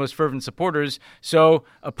are his most fervent supporters. So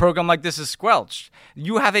a program like this is squelched.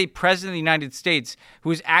 You have a president of the United States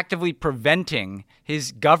who is actively preventing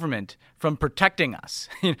his government from protecting us.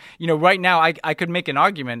 You know, right now, I could make an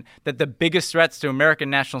argument that the biggest threats to American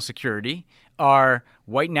national security are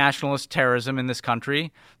white nationalist terrorism in this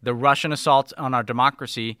country, the Russian assault on our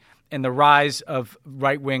democracy, and the rise of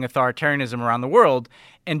right-wing authoritarianism around the world.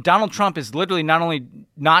 And Donald Trump is literally not only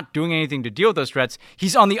not doing anything to deal with those threats,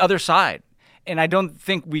 he's on the other side. And I don't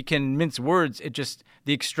think we can mince words. It just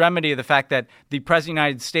the extremity of the fact that the President of the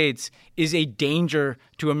United States is a danger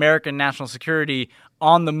to American national security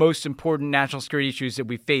on the most important national security issues that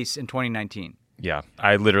we face in 2019. Yeah,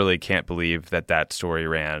 I literally can't believe that story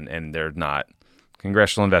ran and they're not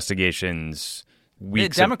congressional investigations.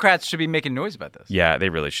 Democrats should be making noise about this. Yeah, they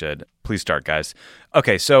really should. Please start, guys.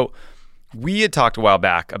 Okay, so we had talked a while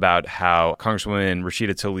back about how Congresswomen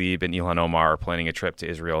Rashida Tlaib and Ilhan Omar are planning a trip to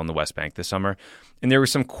Israel and the West Bank this summer. And there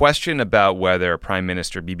was some question about whether Prime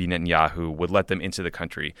Minister Bibi Netanyahu would let them into the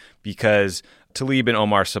country because Tlaib and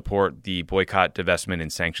Omar support the Boycott, Divestment,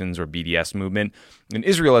 and Sanctions, or BDS movement. And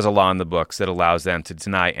Israel has a law in the books that allows them to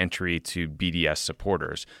deny entry to BDS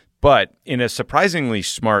supporters. But in a surprisingly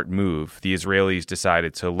smart move, the Israelis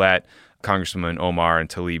decided to let Congresswoman Omar and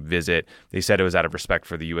Tlaib visit. They said it was out of respect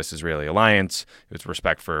for the U.S.-Israeli alliance. It was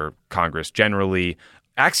respect for Congress generally.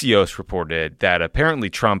 Axios reported that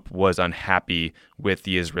apparently Trump was unhappy with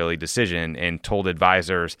the Israeli decision and told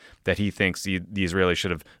advisors that he thinks the Israelis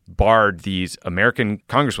should have barred these American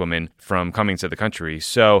congresswomen from coming to the country.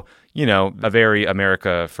 So, you know, a very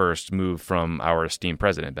America first move from our esteemed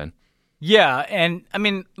president, Ben. Yeah. And I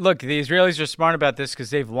mean, look, the Israelis are smart about this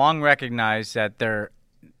because they've long recognized that their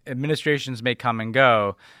administrations may come and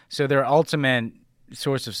go. So their ultimate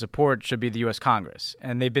source of support should be the U.S. Congress.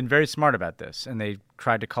 And they've been very smart about this. And they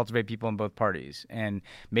tried to cultivate people in both parties and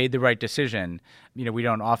made the right decision. You know, we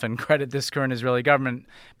don't often credit this current Israeli government,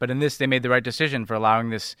 but in this, they made the right decision for allowing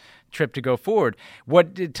this trip to go forward.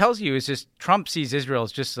 What it tells you is just Trump sees Israel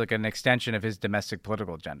as just like an extension of his domestic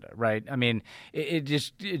political agenda, right? I mean, it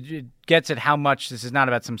gets at how much this is not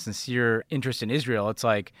about some sincere interest in Israel. It's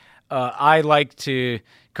like, I like to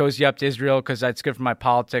cozy up to Israel because that's good for my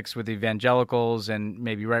politics with evangelicals and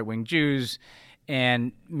maybe right-wing Jews.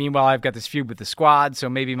 And meanwhile, I've got this feud with the Squad, so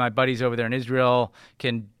maybe my buddies over there in Israel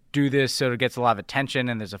can do this so it gets a lot of attention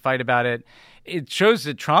and there's a fight about it. It shows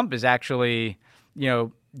that Trump is actually, you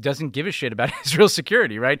know, doesn't give a shit about Israel's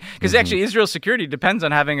security, right? Because actually Israel's security depends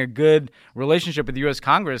on having a good relationship with the U.S.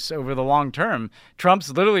 Congress over the long term. Trump's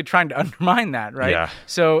literally trying to undermine that, right? Yeah.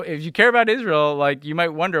 So if you care about Israel, like you might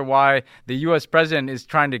wonder why the U.S. president is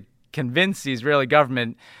trying to convince the Israeli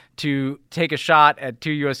government to take a shot at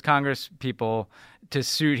two U.S. Congress people to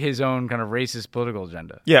suit his own kind of racist political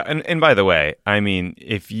agenda. Yeah, and by the way, I mean,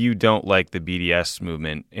 if you don't like the BDS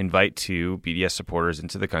movement, invite two BDS supporters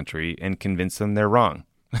into the country and convince them they're wrong.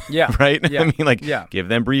 Yeah. Right? Yeah. I mean, like, give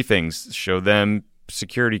them briefings, show them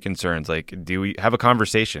security concerns. Like, do we have a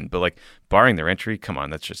conversation? But, like, barring their entry, come on,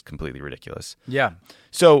 that's just completely ridiculous. Yeah.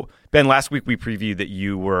 So, Ben, last week we previewed that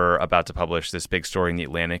you were about to publish this big story in The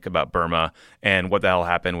Atlantic about Burma and what the hell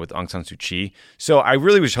happened with Aung San Suu Kyi. So I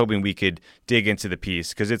really was hoping we could dig into the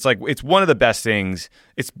piece because it's like, it's one of the best things.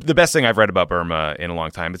 It's the best thing I've read about Burma in a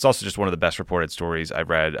long time. It's also just one of the best reported stories I've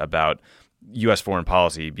read about U.S. foreign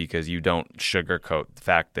policy because you don't sugarcoat the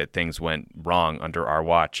fact that things went wrong under our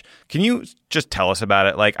watch. Can you just tell us about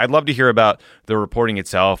it? Like, I'd love to hear about the reporting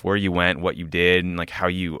itself, where you went, what you did, and like how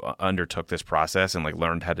you undertook this process and like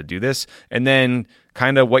learned how to do this, and then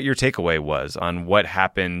kind of what your takeaway was on what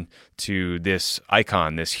happened to this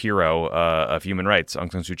icon, this hero of human rights,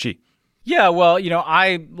 Aung San Suu Kyi. Yeah, well,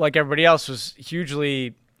 I, like everybody else, was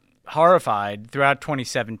hugely horrified throughout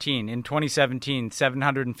 2017. In 2017,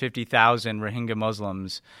 750,000 Rohingya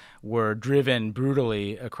Muslims were driven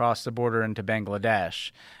brutally across the border into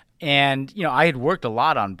Bangladesh. And, I had worked a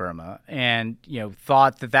lot on Burma and,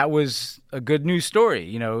 thought that was a good news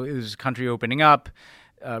story. It was a country opening up,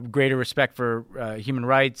 greater respect for human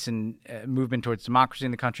rights and movement towards democracy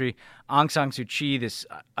in the country. Aung San Suu Kyi, this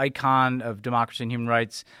icon of democracy and human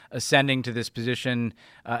rights, ascending to this position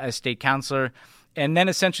as state counselor. And then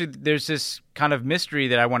essentially there's this kind of mystery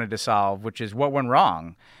that I wanted to solve, which is what went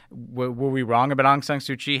wrong. Were we wrong about Aung San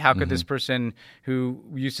Suu Kyi? How could this person who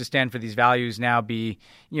used to stand for these values now be,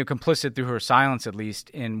 complicit through her silence, at least,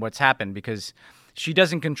 in what's happened? Because she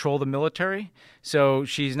doesn't control the military, so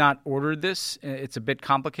she's not ordered this. It's a bit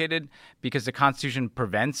complicated because the Constitution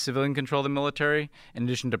prevents civilian control of the military, in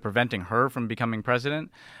addition to preventing her from becoming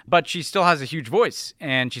president. But she still has a huge voice,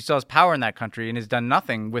 and she still has power in that country and has done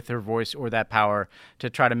nothing with her voice or that power to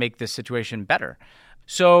try to make this situation better.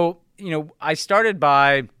 So, I started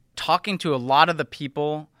by talking to a lot of the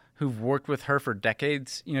people who've worked with her for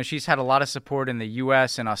decades. She's had a lot of support in the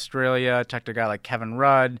U.S. and Australia. I talked to a guy like Kevin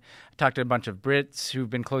Rudd. I talked to a bunch of Brits who've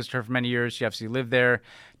been close to her for many years. She obviously lived there,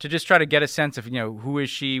 to just try to get a sense of, who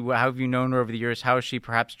is she? How have you known her over the years? How has she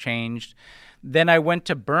perhaps changed? Then I went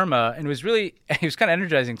to Burma, and it was kind of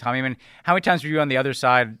energizing, Tommy. I mean, how many times were you on the other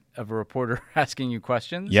side of a reporter asking you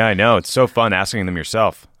questions? Yeah, I know. It's so fun asking them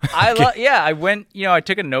yourself. I went, I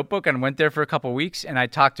took a notebook and went there for a couple of weeks, and I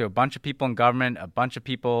talked to a bunch of people in government, a bunch of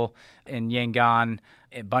people in Yangon,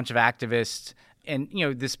 a bunch of activists, and,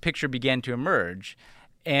 this picture began to emerge.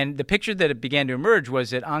 And the picture that it began to emerge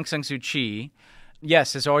was that Aung San Suu Kyi,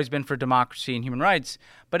 yes, has always been for democracy and human rights,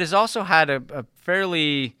 but has also had a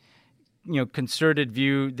fairly concerted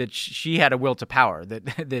view that she had a will to power,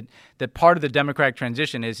 that part of the democratic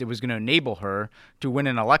transition is it was going to enable her to win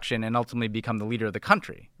an election and ultimately become the leader of the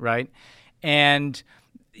country, right? And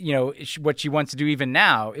what she wants to do even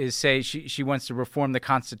now is say she wants to reform the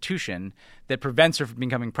Constitution that prevents her from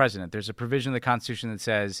becoming president. There's a provision in the Constitution that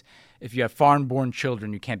says if you have foreign-born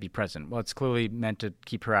children, you can't be president. Well, it's clearly meant to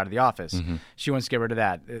keep her out of the office. Mm-hmm. She wants to get rid of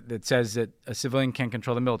that. It says that a civilian can't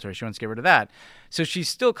control the military. She wants to get rid of that. So she's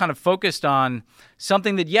still kind of focused on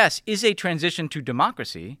something that, yes, is a transition to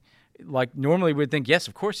democracy. Like normally we'd think, yes,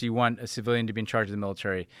 of course you want a civilian to be in charge of the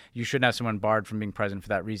military. You shouldn't have someone barred from being president for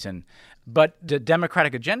that reason. But the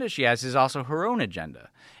democratic agenda she has is also her own agenda.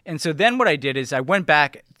 And so then what I did is I went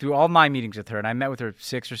back through all my meetings with her, and I met with her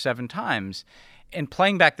 6 or 7 times. And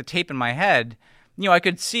playing back the tape in my head, I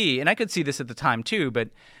could see, and I could see this at the time too, but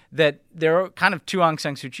that there are kind of two Aung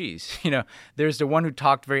San Suu Kyis. There's the one who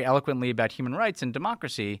talked very eloquently about human rights and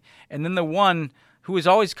democracy, and then the one who was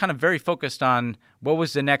always kind of very focused on what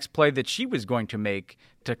was the next play that she was going to make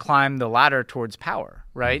to climb the ladder towards power,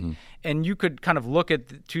 right? Mm-hmm. And you could kind of look at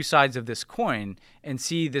the two sides of this coin and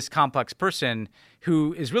see this complex person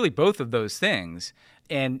who is really both of those things.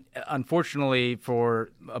 And unfortunately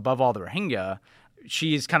for, above all, the Rohingya,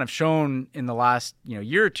 she's kind of shown in the last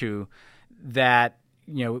year or two that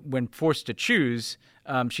when forced to choose,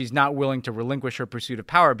 she's not willing to relinquish her pursuit of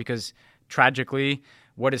power because tragically,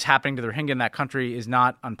 what is happening to the Rohingya in that country is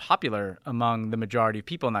not unpopular among the majority of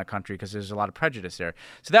people in that country because there's a lot of prejudice there.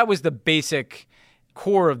 So that was the basic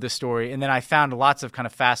core of the story. And then I found lots of kind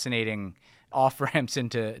of fascinating off-ramps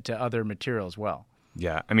into other material as well.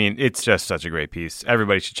 Yeah, I mean, it's just such a great piece.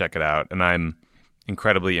 Everybody should check it out. And I'm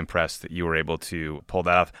incredibly impressed that you were able to pull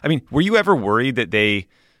that off. I mean, were you ever worried that they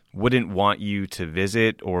wouldn't want you to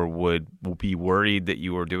visit or would be worried that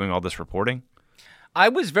you were doing all this reporting? I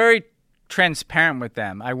was very transparent with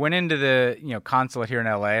them. I went into the consulate here in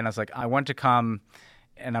LA and I was like, I want to come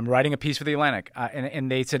and I'm writing a piece for the Atlantic. And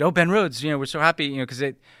they said, oh, Ben Rhodes, we're so happy, because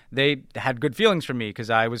they had good feelings for me because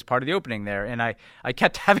I was part of the opening there. And I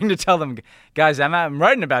kept having to tell them, guys, I'm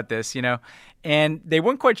writing about this, and they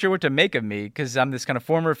weren't quite sure what to make of me because I'm this kind of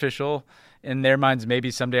former official. In their minds, maybe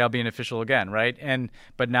someday I'll be an official again, right?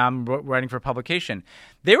 But now I'm writing for publication.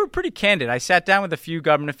 They were pretty candid. I sat down with a few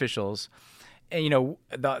government officials. And,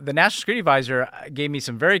 the National Security Advisor gave me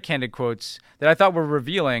some very candid quotes that I thought were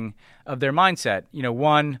revealing of their mindset.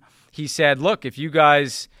 One, he said, look, if you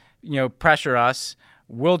guys, pressure us,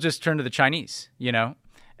 we'll just turn to the Chinese,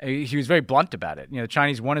 he was very blunt about it. The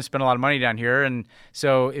Chinese want to spend a lot of money down here, and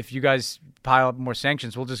so if you guys pile up more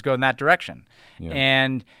sanctions, we'll just go in that direction. Yeah.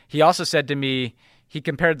 And he also said to me, he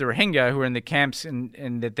compared the Rohingya who are in the camps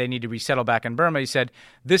and that they need to resettle back in Burma. He said,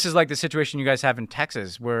 this is like the situation you guys have in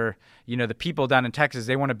Texas where, the people down in Texas,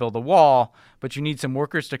 they want to build a wall, but you need some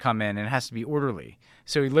workers to come in and it has to be orderly.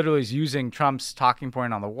 So he literally is using Trump's talking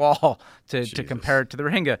point on the wall to compare it to the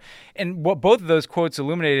Rohingya. And what both of those quotes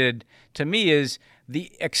illuminated to me is the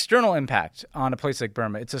external impact on a place like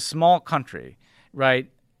Burma. It's a small country, right?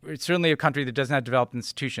 It's certainly a country that doesn't have developed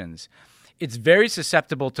institutions. It's very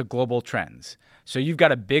susceptible to global trends. So you've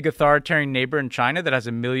got a big authoritarian neighbor in China that has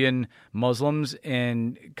 1 million Muslims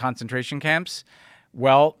in concentration camps.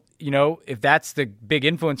 Well, if that's the big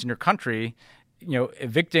influence in your country,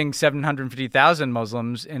 evicting 750,000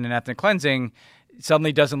 Muslims in an ethnic cleansing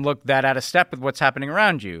suddenly doesn't look that out of step with what's happening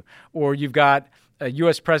around you. Or you've got a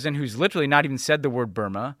U.S. president who's literally not even said the word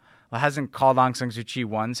Burma, hasn't called Aung San Suu Kyi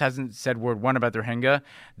once, hasn't said word one about the Rohingya.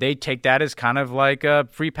 They take that as kind of like a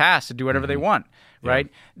free pass to do whatever they want, right?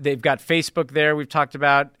 Yeah. They've got Facebook there, we've talked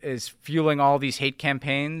about, is fueling all these hate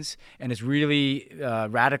campaigns and is really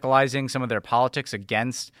radicalizing some of their politics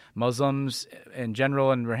against Muslims in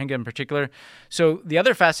general and Rohingya in particular. So the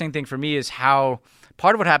other fascinating thing for me is how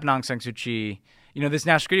part of what happened to Aung San Suu Kyi, this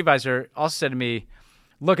national security advisor also said to me,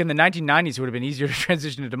 look, in the 1990s, it would have been easier to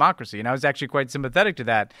transition to democracy. And I was actually quite sympathetic to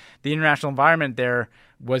that. The international environment there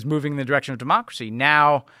was moving in the direction of democracy.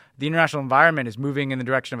 Now, the international environment is moving in the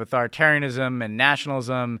direction of authoritarianism and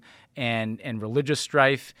nationalism and religious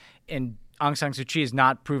strife. And Aung San Suu Kyi is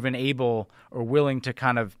not proven able or willing to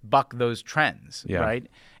kind of buck those trends, right?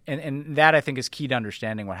 And that, I think, is key to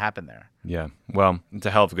understanding what happened there. Yeah. Well, it's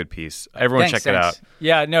a hell of a good piece. Everyone check it out.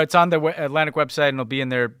 Yeah, no, it's on the Atlantic website, and it'll be in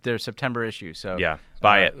their September issue. So yeah,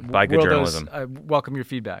 buy it. Buy good journalism. Welcome your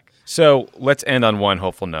feedback. So let's end on one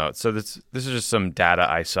hopeful note. So this is just some data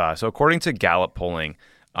I saw. So according to Gallup polling,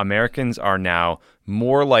 Americans are now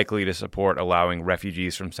more likely to support allowing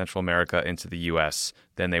refugees from Central America into the U.S.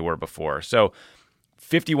 than they were before. So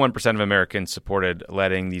 51% of Americans supported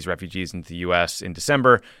letting these refugees into the U.S. in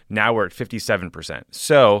December. Now we're at 57%.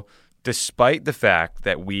 So despite the fact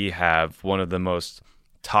that we have one of the most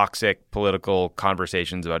toxic political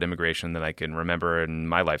conversations about immigration that I can remember in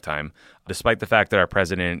my lifetime, despite the fact that our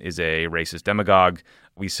president is a racist demagogue,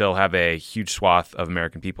 we still have a huge swath of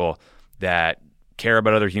American people that care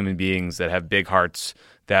about other human beings, that have big hearts,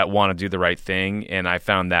 that want to do the right thing. And I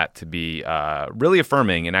found that to be really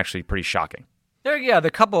affirming and actually pretty shocking. There are a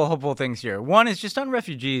couple of hopeful things here. One is just on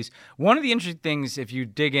refugees. One of the interesting things, if you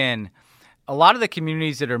dig in, a lot of the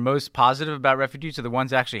communities that are most positive about refugees are the ones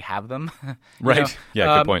that actually have them. Right.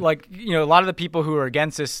 Yeah, good point. A lot of the people who are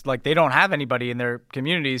against this, they don't have anybody in their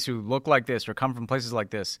communities who look like this or come from places like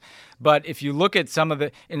this. But if you look at some of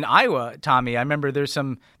in Iowa, Tommy, I remember there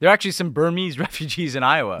are actually some Burmese refugees in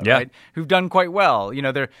Iowa, right, who've done quite well.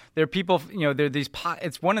 They're people, they're these,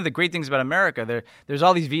 it's one of the great things about America. There's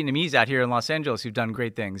all these Vietnamese out here in Los Angeles who've done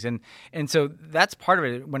great things. And so that's part of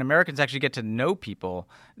it. When Americans actually get to know people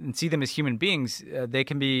and see them as human beings, they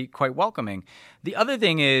can be quite welcoming. The other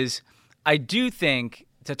thing is, I do think,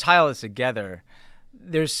 to tie all this together,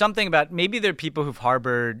 there's something about maybe there are people who've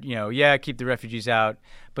harbored, keep the refugees out.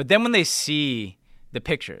 But then when they see the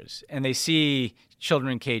pictures and they see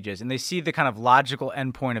children in cages and they see the kind of logical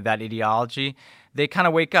endpoint of that ideology, they kind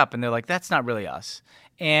of wake up and they're like, that's not really us.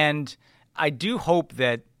 And I do hope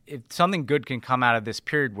that if something good can come out of this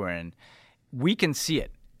period we're in, we can see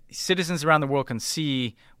it. Citizens around the world can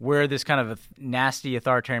see where this kind of nasty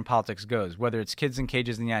authoritarian politics goes, whether it's kids in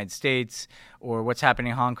cages in the United States or what's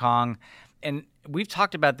happening in Hong Kong. And we've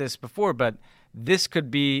talked about this before, but this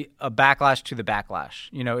could be a backlash to the backlash.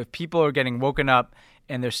 If people are getting woken up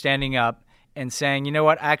and they're standing up and saying, you know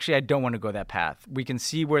what, actually, I don't want to go that path. We can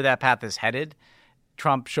see where that path is headed.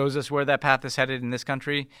 Trump shows us where that path is headed in this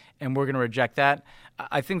country, and we're going to reject that.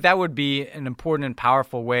 I think that would be an important and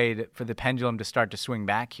powerful way for the pendulum to start to swing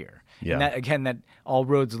back here. Yeah. And that all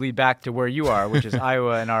roads lead back to where you are, which is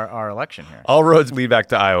Iowa and our election here. All roads lead back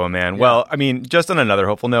to Iowa, man. Yeah. Well, just on another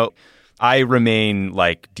hopeful note, I remain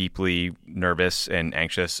deeply nervous and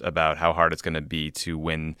anxious about how hard it's going to be to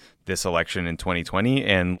win this election in 2020.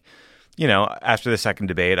 And after the second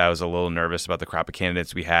debate, I was a little nervous about the crop of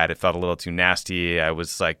candidates we had. It felt a little too nasty. I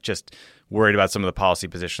was just worried about some of the policy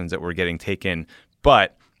positions that were getting taken.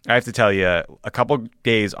 But I have to tell you, a couple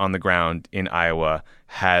days on the ground in Iowa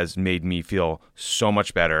has made me feel so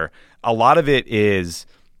much better. A lot of it is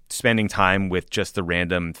spending time with just the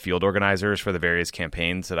random field organizers for the various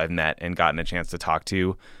campaigns that I've met and gotten a chance to talk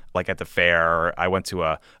to, like at the fair. I went to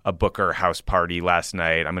a Booker house party last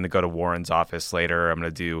night. I'm going to go to Warren's office later. I'm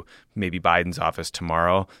going to do maybe Biden's office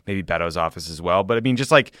tomorrow, maybe Beto's office as well. But I mean,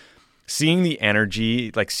 just like seeing the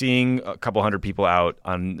energy, like seeing a couple hundred people out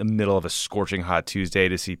on the middle of a scorching hot Tuesday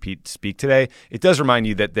to see Pete speak today, it does remind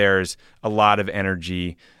you that there's a lot of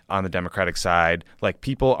energy on the Democratic side. Like,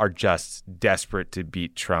 people are just desperate to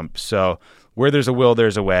beat Trump. So where there's a will,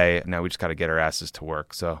 there's a way. Now we just got to get our asses to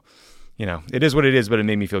work. So, you know, it is what it is, but it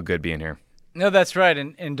made me feel good being here. No, that's right.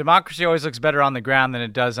 And democracy always looks better on the ground than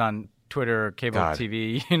it does on Twitter or cable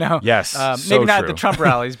TV, you know? Yes, so maybe not at the Trump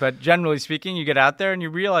rallies, but generally speaking, you get out there and you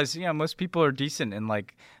realize, you know, most people are decent and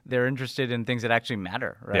like they're interested in things that actually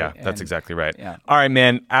matter, right? Yeah, that's exactly right. Yeah. All right,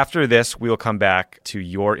 man. After this, we will come back to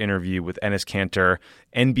your interview with Enes Kanter,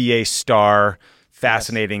 NBA star,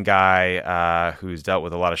 fascinating guy who's dealt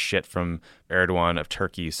with a lot of shit from Erdogan of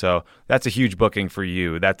Turkey. So that's a huge booking for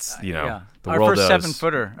you. That's, you know, the our world first knows.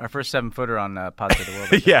 7-footer. Our first 7-footer on Pod to the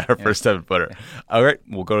World. Yeah, our first 7-footer. Yeah. All right,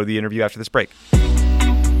 we'll go to the interview after this break.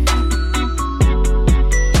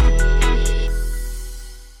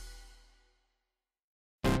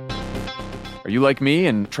 Are you like me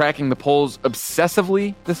and tracking the polls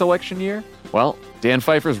obsessively this election year? Well, Dan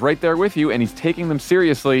Pfeiffer's right there with you, and he's taking them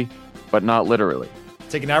seriously, but not literally.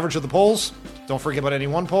 Take an average of the polls. Don't forget about any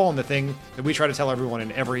one poll. And the thing that we try to tell everyone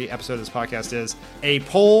in every episode of this podcast is a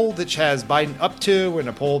poll that has Biden up to and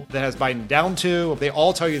a poll that has Biden down to. They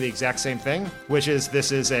all tell you the exact same thing, which is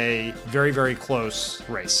this is a very, very close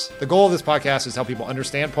race. The goal of this podcast is to help people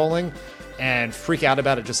understand polling and freak out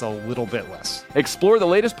about it just a little bit less. Explore the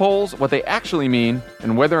latest polls, what they actually mean,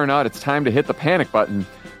 and whether or not it's time to hit the panic button.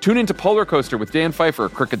 Tune into Polar Coaster with Dan Pfeiffer,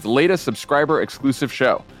 Crooked's latest subscriber-exclusive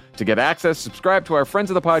show. To get access, subscribe to our Friends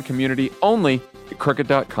of the Pod community only at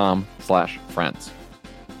crooked.com/friends.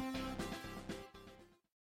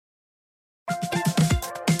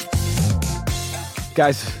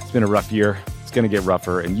 Guys, it's been a rough year. It's going to get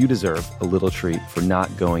rougher, and you deserve a little treat for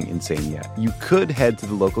not going insane yet. You could head to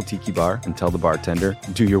the local tiki bar and tell the bartender,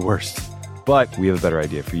 do your worst. But we have a better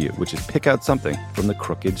idea for you, which is pick out something from the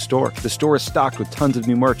Crooked store. The store is stocked with tons of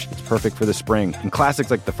new merch. It's perfect for the spring. And classics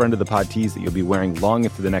like the Friend of the Pod tees that you'll be wearing long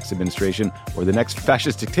into the next administration or the next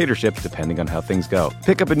fascist dictatorship, depending on how things go.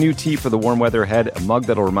 Pick up a new tee for the warm weather ahead, a mug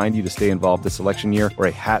that'll remind you to stay involved this election year, or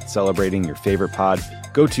a hat celebrating your favorite pod.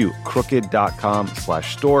 Go to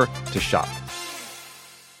crooked.com/store to shop.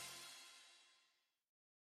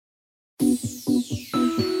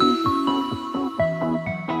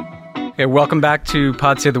 Okay, welcome back to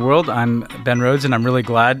Pod Save the World. I'm Ben Rhodes, and I'm really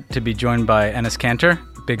glad to be joined by Enes Kanter.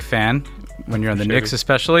 Big fan when you're on the Knicks,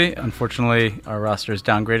 especially. Unfortunately, our roster is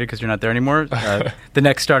downgraded because you're not there anymore. The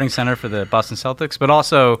next starting center for the Boston Celtics, but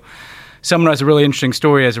also someone who has a really interesting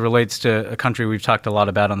story as it relates to a country we've talked a lot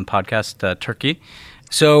about on the podcast, Turkey.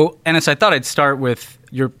 So, Enes, I thought I'd start with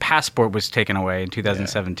your passport was taken away in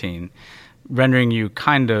 2017, rendering you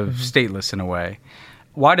kind of stateless in a way.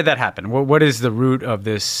 Why did that happen? What is the root of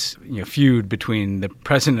this feud between the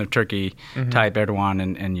president of Turkey, Tayyip Erdogan,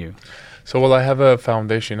 and you? So, well, I have a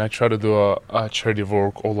foundation. I try to do a charity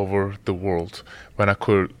work all over the world when I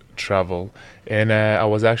could travel. And I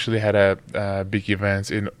was actually had a big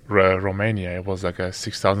event in Romania. It was like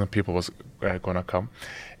 6,000 people was going to come.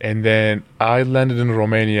 And then I landed in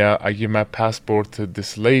Romania. I gave my passport to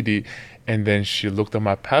this lady. And then she looked at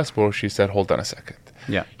my passport. She said, hold on a second.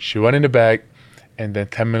 Yeah. She went in the bag. And then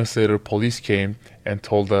 10 minutes later, police came and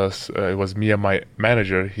told us, it was me and my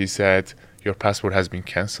manager, he said, your passport has been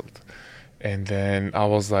canceled. And then I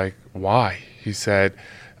was like, why? He said,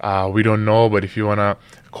 we don't know, but if you want to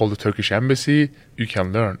call the Turkish embassy, you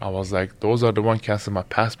can learn. I was like, those are the one canceling my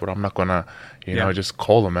passport. I'm not going to, just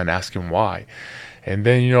call them and ask him why. And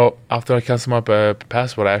then, after I canceled my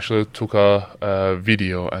passport, I actually took a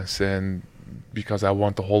video and sent, because I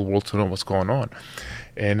want the whole world to know what's going on.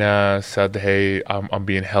 And said, hey, I'm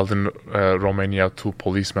being held in Romania. 2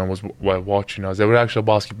 policemen were watching us. They were actually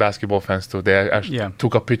basketball fans too. They actually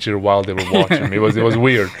took a picture while they were watching me. It was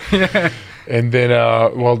weird. And then,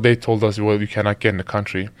 they told us, you cannot get in the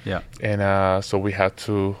country. Yeah. And so we had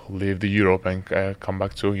to leave the Europe and come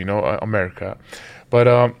back to, America.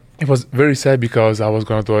 But it was very sad because I was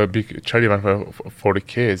going to do a big charity event for the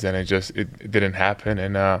kids, and it didn't happen.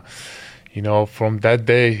 And from that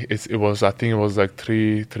day, I think it was like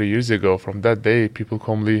three years ago. From that day, people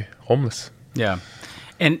call me homeless. Yeah.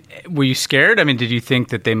 And were you scared? I mean, did you think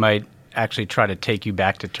that they might actually try to take you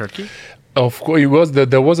back to Turkey? Of course,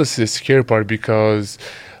 there was a scary part because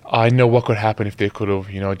I know what could happen if they could have,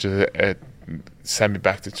 just send me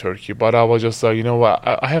back to Turkey. But I was just like, you know what,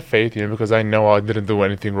 I have faith in him because I know I didn't do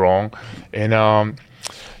anything wrong. And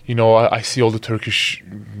you know, I see all the Turkish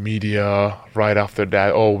media right after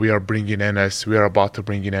that. Oh, we are bringing Enes. We are about to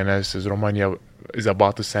bring in Enes. Romania is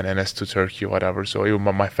about to send Enes to Turkey, whatever. So even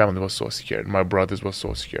my family was so scared. My brothers were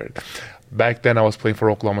so scared. Back then, I was playing for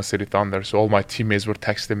Oklahoma City Thunder. So all my teammates were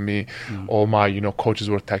texting me. All my, you know, coaches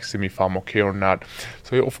were texting me if I'm okay or not.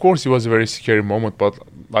 So of course, it was a very scary moment. But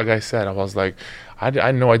like I said, I was like,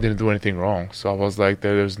 I know I didn't do anything wrong. So I was like,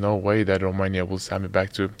 there's no way that Romania will send me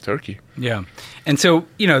back to Turkey. Yeah. And so,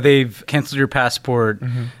 you know, they've canceled your passport.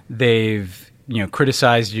 They've, you know,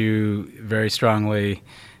 criticized you very strongly.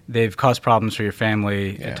 They've caused problems for your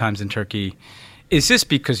family at times in Turkey. Is this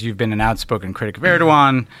because you've been an outspoken critic of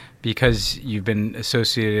Erdogan, because you've been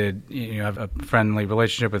associated, you have a friendly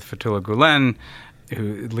relationship with Fethullah Gulen,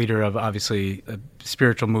 who leader of obviously a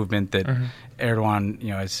spiritual movement that Erdogan, you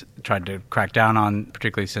know, has tried to crack down on,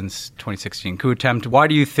 particularly since 2016 coup attempt? Why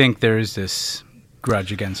do you think there is this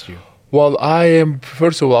grudge against you? Well,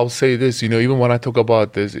 first of all, I'll say this, you know, even when I talk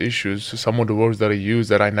about these issues, some of the words that I use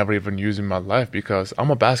that I never even use in my life, because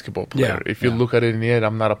I'm a basketball player. If you look at it in the end,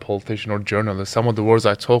 I'm not a politician or journalist. Some of the words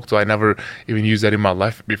I talk to, I never even used that in my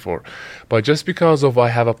life before. But just because of I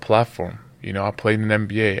have a platform, you know, I played in an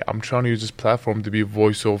NBA, I'm trying to use this platform to be a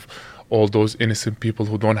voice of all those innocent people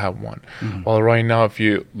who don't have one. Well, right now, if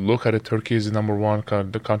you look at it, Turkey is the number one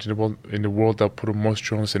the country in the world that put most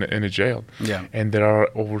journalists in a jail. And there are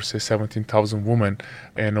over, say, 17,000 women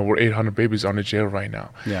and over 800 babies on the jail right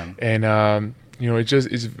now. And you know,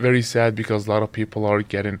 it's very sad because a lot of people are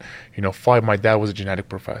getting, you know, fired. My dad was a genetic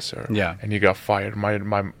professor, and he got fired.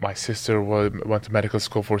 My sister went to medical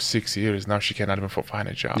school for 6 years. Now she cannot even find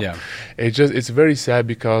a job. It's very sad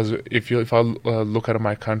because if I look at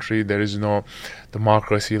my country, there is no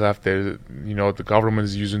democracy left. There, you know, the government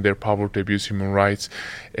is using their power to abuse human rights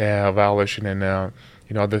violation, and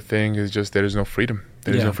you know, the thing is just there is no freedom.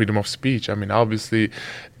 There is no freedom of speech. I mean, obviously,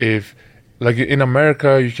 if like in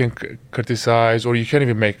America, you can criticize or you can't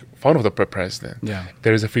even make fun of the president.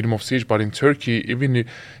 There is a freedom of speech. But in Turkey, even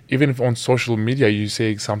if on social media you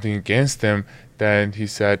say something against him, then he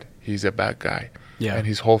said he's a bad guy. And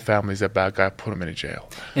his whole family is a bad guy, put him in a jail.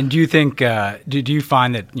 And do you think, do you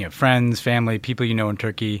find that, you know, friends, family, people you know in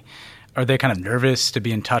Turkey, are they kind of nervous to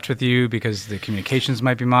be in touch with you because the communications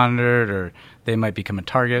might be monitored or they might become a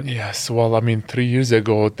target? Yes. Well, I mean, 3 years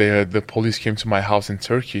ago, the police came to my house in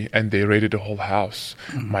Turkey and they raided the whole house.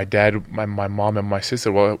 My dad, my mom, and my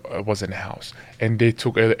sister was in the house. And they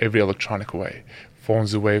took every electronic away.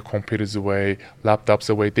 Phones away, computers away, laptops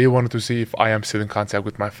away. They wanted to see if I am still in contact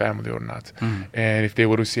with my family or not. And if they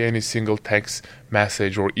were to see any single text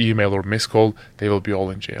message or email or missed call, they will be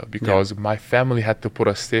all in jail. Because my family had to put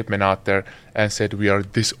a statement out there and said, we are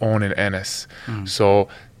disowning Enes. So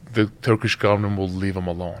the Turkish government will leave him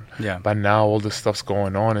alone. But now all this stuff's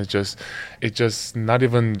going on. It just not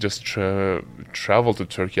even just travel to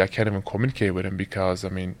Turkey. I can't even communicate with him because, I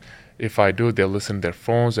mean, if I do, they'll listen to their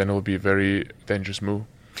phones, and it will be a very dangerous move.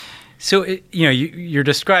 So, you know, you're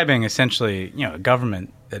describing essentially, you know, a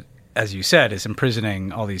government that, as you said, is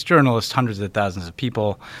imprisoning all these journalists, hundreds of thousands of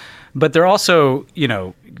people, but they're also, you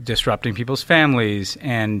know, disrupting people's families.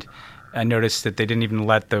 And I noticed that they didn't even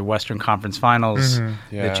let the Western Conference Finals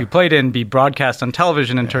that you played in be broadcast on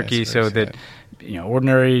television in Turkey, so that, you know,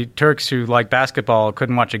 ordinary Turks who like basketball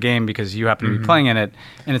couldn't watch a game because you happen to be playing in it,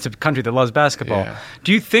 and it's a country that loves basketball.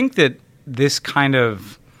 Do you think that this kind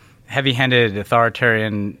of heavy-handed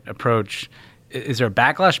authoritarian approach, is there a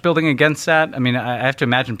backlash building against that? I mean, I have to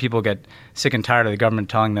imagine people get sick and tired of the government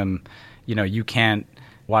telling them, you know, you can't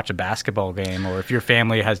watch a basketball game, or if your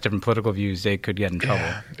family has different political views, they could get in trouble.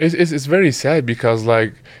 It's very sad because,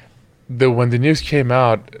 like, when the news came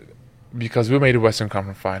out, because we made the Western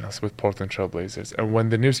Conference Finals with Portland Trail Blazers, and when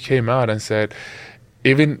the news came out and said,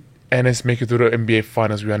 even Enes make it to the NBA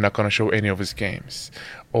Finals, we are not going to show any of his games,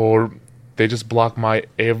 or they just block my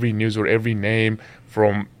every news or every name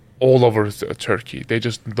from all over Turkey. They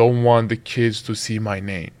just don't want the kids to see my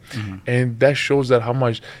name. And that shows that how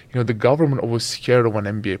much, you know, the government was scared of an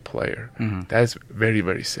NBA player. That's very,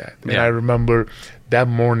 very sad. And I remember that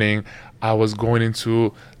morning I was going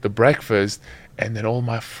into the breakfast, and then all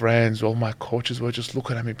my friends, all my coaches were just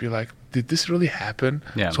looking at me, be like, did this really happen?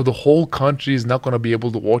 So the whole country is not going to be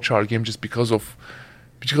able to watch our game just because of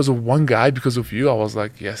one guy, because of you? I was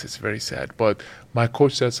like, yes, it's very sad. But my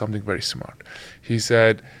coach said something very smart. He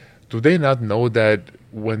said, do they not know that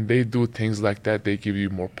when they do things like that, they give you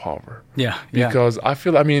more power? Because I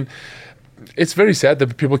feel, I mean, it's very sad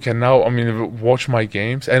that people can now, watch my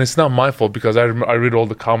games, and it's not my fault because I read all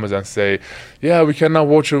the comments and say, yeah, we cannot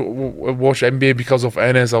watch NBA because of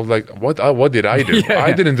Enes. I was like, what did I do?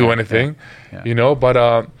 I didn't do anything,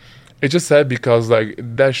 but it's just sad because like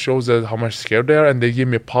that shows that how much scared they are, and they give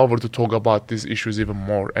me power to talk about these issues even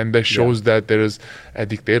more, and that shows that there is a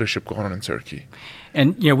dictatorship going on in Turkey.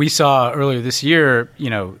 And we saw earlier this year,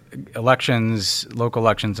 elections, local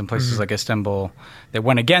elections in places like Istanbul that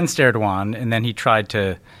went against Erdogan, and then he tried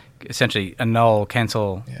to essentially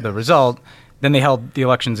cancel the result. Then they held the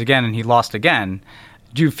elections again, and he lost again.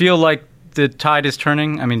 Do you feel like the tide is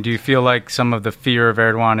turning? I mean, do you feel like some of the fear of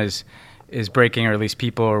Erdogan is breaking, or at least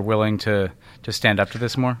people are willing to stand up to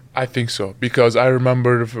this more? I think so, because I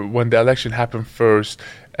remember when the election happened first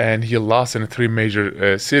and he lost in 3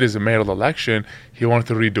 major cities, a mayoral election, he wanted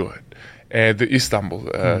to redo it. And the Istanbul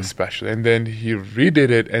especially. And then he redid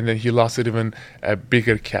it, and then he lost it even a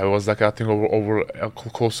bigger cap. It was like, I think, over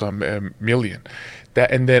close to a million.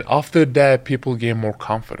 And then after that, people gained more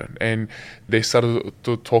confident, and they started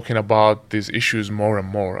talking about these issues more and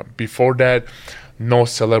more. Before that, no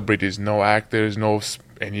celebrities, no actors, no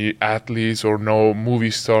any athletes or no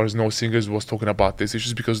movie stars, no singers was talking about these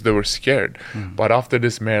issues because they were scared. But after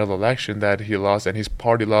this mayoral election that he lost and his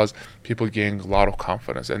party lost, people gained a lot of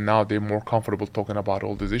confidence, and now they're more comfortable talking about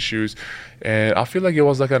all these issues. And I feel like it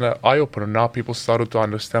was like an eye-opener. Now people started to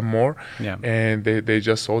understand more, and they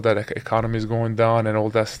just saw that economy is going down and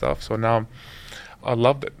all that stuff. So now I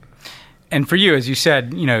loved it. And for you, as you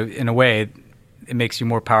said, in a way, it makes you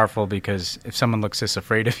more powerful because if someone looks this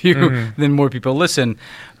afraid of you, then more people listen.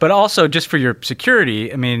 But also just for your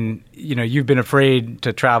security, I mean, you've been afraid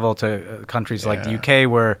to travel to countries like the U.K.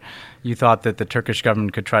 where you thought that the Turkish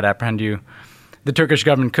government could try to apprehend you. The Turkish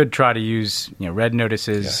government could try to use red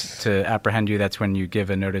notices to apprehend you. That's when you give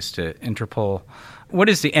a notice to Interpol. What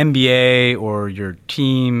is the NBA or your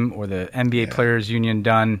team or the NBA Players Union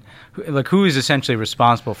done? Like, who is essentially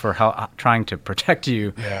responsible for trying to protect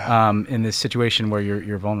you in this situation where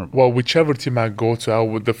you're vulnerable? Well, whichever team I go to,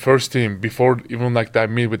 with the first team, before even like that, I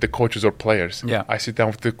meet with the coaches or players. I sit down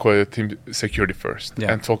with the team security first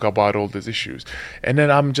and talk about all these issues. And then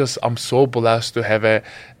I'm so blessed to have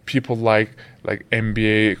people like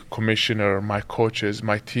NBA commissioner, my coaches,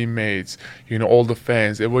 my teammates, all the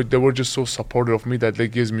fans. They were just so supportive of me that they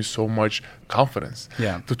gives me so much confidence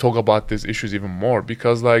to talk about these issues even more.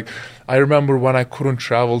 Because like I remember when I couldn't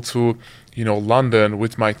travel to London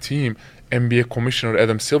with my team, NBA Commissioner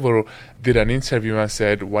Adam Silver did an interview and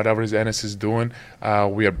said, whatever Enes is doing,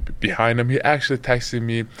 we are behind him. He actually texted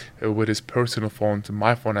me with his personal phone to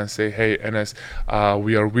my phone and say, hey, Enes,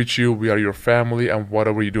 we are with you. We are your family, and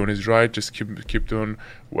whatever you're doing is right. Just keep doing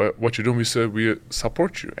what you're doing. We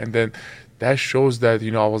support you. And then that shows that,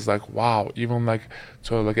 I was like, wow, even like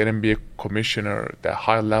an NBA commissioner, that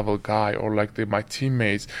high-level guy, or like my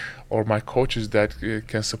teammates or my coaches that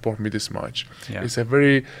can support me this much. It's a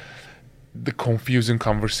very confusing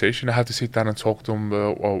conversation. I had to sit down and talk to them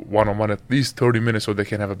one-on-one at least 30 minutes so they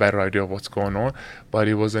can have a better idea of what's going on. But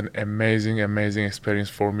it was an amazing experience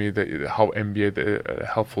for me, how NBA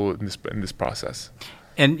helpful in this process.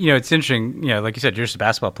 And, it's interesting, like you said, you're just a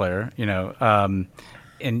basketball player, and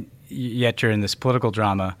yet you're in this political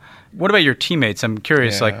drama. What about your teammates? I'm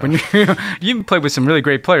curious, like when you played with some really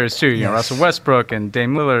great players too, Russell Westbrook and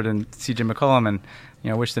Dame Lillard and C.J. McCollum, and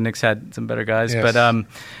I wish the Knicks had some better guys.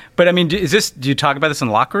 But I mean, do you talk about this in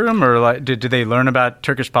the locker room, or like, do they learn about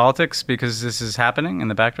Turkish politics because this is happening in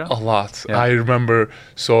the background? A lot. I remember.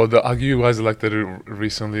 So I'll give you guys like the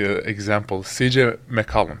recently example. C.J.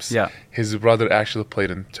 McCollum. His brother actually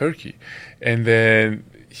played in Turkey, and then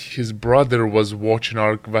his brother was watching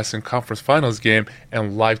our Western Conference Finals game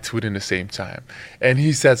and live tweeting the same time. And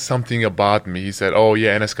he said something about me. He said, oh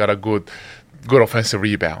yeah, Enes got a good offensive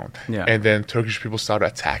rebound. And then Turkish people started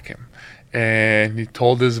attacking him. And he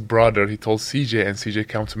told his brother, he told CJ, and CJ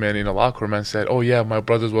came to me in the locker room and said, oh yeah, my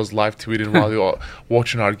brother was live tweeting while you were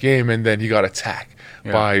watching our game, and then he got attacked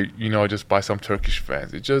by some Turkish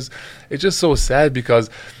fans. It's just so sad because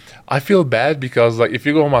I feel bad because like if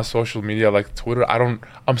you go on my social media like Twitter,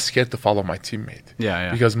 I'm scared to follow my teammate.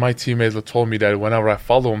 Because my teammates told me that whenever I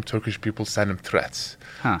follow him, Turkish people send him threats.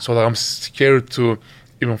 So like I'm scared to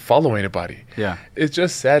even follow anybody. It's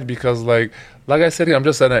just sad because like I said, I'm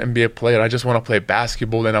just an NBA player. I just want to play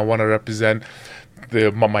basketball, and I want to represent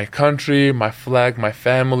my country, my flag, my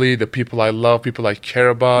family, the people I love, people I care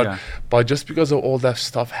about. But just because of all that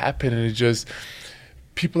stuff happening,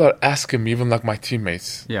 people are asking me, even like my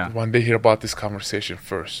teammates, when they hear about this conversation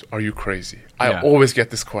first, are you crazy? I always get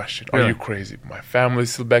this question, are you crazy? My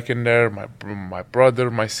family's still back in there, my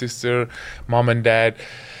brother, my sister, mom and dad.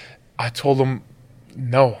 I told them,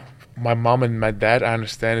 no. My mom and my dad, I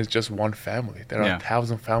understand, is just one family. There are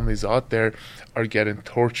 1,000 families out there are getting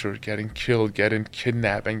tortured, getting killed, getting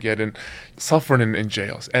kidnapped, and getting suffering in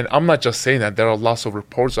jails. And I'm not just saying that. There are lots of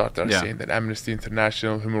reports out there saying that. Amnesty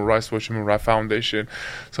International, Human Rights Watch, Human Rights Foundation.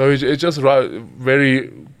 So it's just very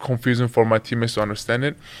confusing for my teammates to understand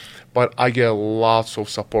it. But I get lots of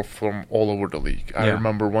support from all over the league. I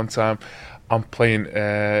remember one time I'm playing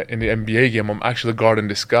in the NBA game. I'm actually guarding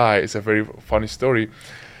this guy. It's a very funny story.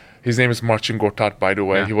 His name is Marcin Gortat, by the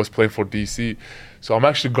way. Yeah. He was playing for DC. So I'm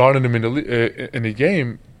actually guarding him in the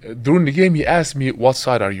game. During the game, he asked me, what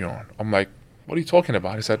side are you on? I'm like, what are you talking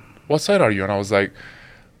about? He said, what side are you on? I was like,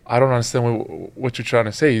 I don't understand what you're trying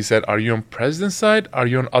to say. He said, are you on president's side? Are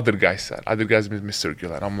you on other guy's side? Other guy's Mr.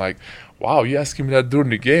 Gil. And I'm like, wow, you asking me that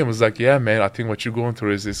during the game? I was like, yeah, man, I think what you're going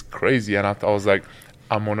through is crazy. And I was like,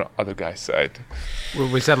 I'm on the other guy's side.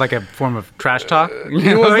 Was that like a form of trash talk?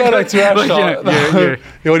 It was not a trash talk.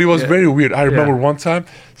 It was very weird. I remember one time,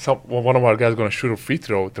 one of our guys going to shoot a free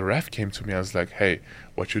throw. The ref came to me and was like, hey,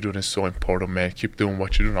 what you're doing is so important, man. Keep doing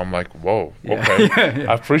what you're doing. I'm like, whoa, okay.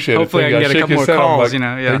 I appreciate Hopefully it. Hopefully I can get a couple more calls, like,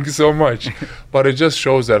 thank you so much. But it just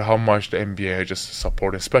shows that how much the NBA just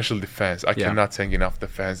supported, especially the fans. I cannot thank enough the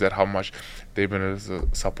fans that how much they've been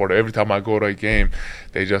supported. Every time I go to a game,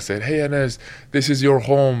 they just said, hey, Enes, this is your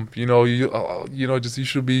home. You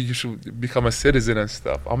should become a citizen and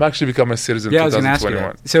stuff. I'm actually becoming a citizen in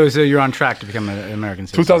 2021. So you're on track to become an American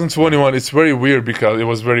citizen. 2021, it's very weird because it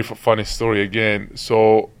was a very funny story again.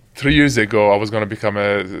 So 3 years ago, I was going to become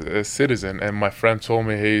a citizen, and my friend told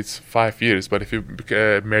me, hey, it's 5 years, but if you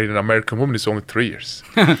married an American woman, it's only 3 years.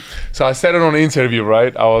 So I said it on an interview,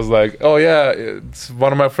 right? I was like, oh, yeah,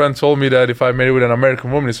 one of my friends told me that if I marry with an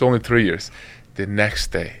American woman, it's only 3 years. The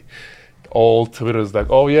next day, all Twitter is like,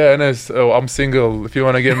 oh, yeah, Enes, I'm single. If you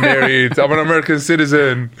want to get married, I'm an American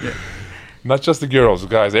citizen. Yeah. Not just the girls,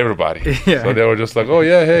 guys, everybody. Yeah. So they were just like, "Oh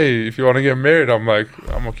yeah, hey, if you want to get married," I'm like,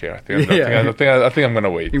 "I'm okay. I think I'm gonna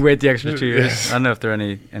wait." You wait the extra 2 years. Yes. I don't know if there are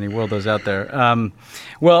any weirdos out there.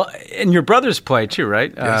 Well, and your brothers play too,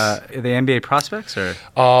 right? Yes. Are they NBA prospects or?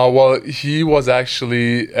 Well, he was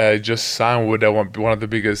actually just signed with one of the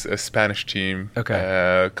biggest Spanish team. Okay.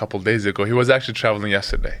 A couple days ago, he was actually traveling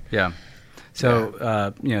yesterday. Yeah.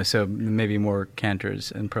 So so maybe more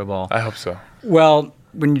Kanters in pro ball. I hope so. Well,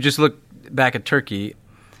 when you just look back at Turkey,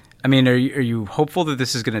 I mean, are you hopeful that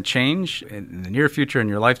this is going to change in the near future, in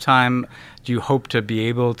your lifetime? Do you hope to be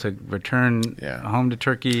able to return home to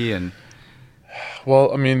Turkey? And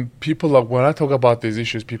well, I mean, when I talk about these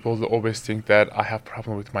issues, people always think that I have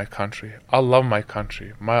problem with my country. I love my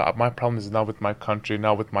country. My problem is not with my country,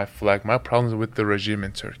 not with my flag. My problem is with the regime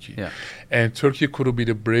in Turkey. Yeah. And Turkey could be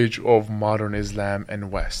the bridge of modern Islam and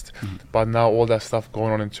West. Mm-hmm. But now all that stuff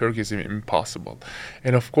going on in Turkey is impossible.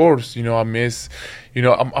 And of course, I miss,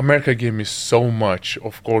 America gave me so much.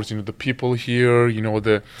 Of course, the people here,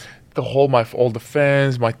 all the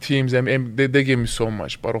fans, my teams, they gave me so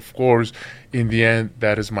much. But of course, in the end,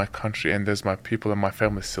 that is my country and there's my people and my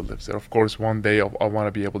family still lives there. Of course, one day I want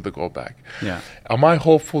to be able to go back. Yeah. Am I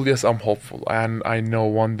hopeful? Yes, I'm hopeful. And I know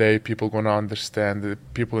one day people going to understand, the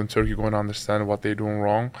people in Turkey going to understand what they're doing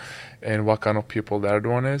wrong and what kind of people they're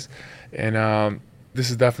doing is. And this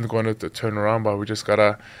is definitely going to turn around, but we just got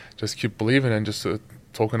to just keep believing and just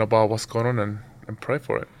talking about what's going on and pray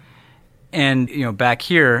for it. And, back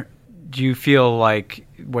here, do you feel like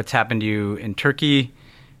what's happened to you in Turkey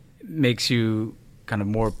makes you kind of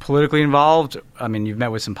more politically involved? I mean, you've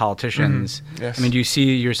met with some politicians. Mm-hmm. Yes. I mean, do you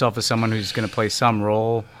see yourself as someone who's going to play some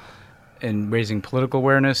role in raising political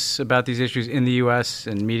awareness about these issues in the U.S.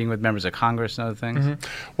 and meeting with members of Congress and other things?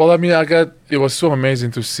 Mm-hmm. Well, I mean, it was so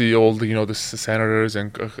amazing to see all the senators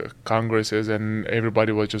and Congresses and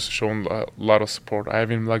everybody was just showing a lot of support. I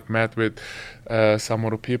even met with some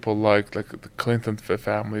of the people like the Clinton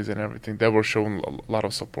families and everything. They were showing a lot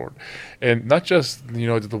of support, and not just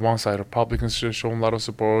the one side. Republicans just showing a lot of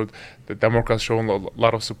support. The Democrats showing a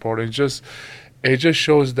lot of support, and it just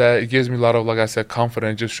shows that it gives me a lot of, like I said,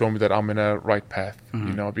 confidence. Just show me that I'm in a right path,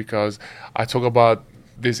 because I talk about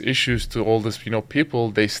these issues to all these,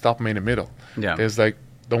 people. They stop me in the middle. Yeah. There's like,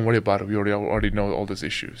 don't worry about it. We already know all these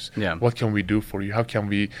issues. Yeah. What can we do for you? How can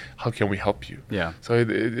we help you? Yeah. So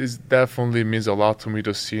it definitely means a lot to me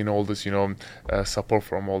just seeing all this, support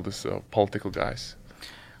from all these political guys.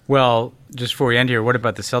 Well, just before we end here, what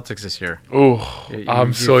about the Celtics this year? Oh,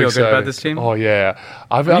 I'm so excited. You feel good about this team? Oh, yeah.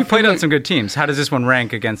 You played on some good teams. How does this one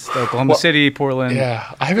rank against Oklahoma City, Portland?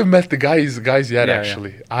 Yeah, I haven't met the guys yet,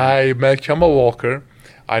 actually. Yeah. I met Kemba Walker.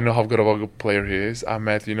 I know how good of a good player he is. I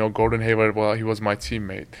met, Gordon Hayward. Well, he was my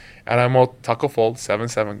teammate. And I met Taco Fall,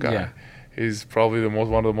 7'7" guy. Yeah. He's probably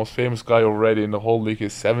one of the most famous guy already in the whole league.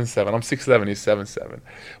 He's 7'7". I'm 6'11", he's 7'7".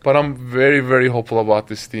 But I'm very, very hopeful about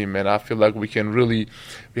this team, and I feel like we have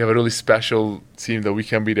a really special team that we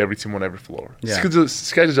can beat every team on every floor. Yeah.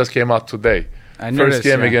 Schedule just came out today. First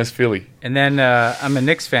game against Philly. And then I'm a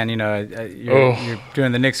Knicks fan. You're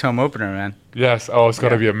doing the Knicks home opener, man. Yes. Oh, it's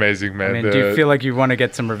going to be amazing, man. I mean, do you feel like you want to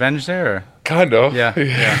get some revenge there? Or? Kind of. Yeah.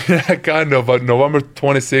 Kind of. But November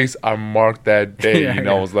 26th, I marked that day.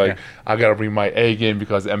 I was like, I got to bring my A game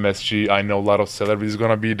because MSG, I know a lot of celebrities going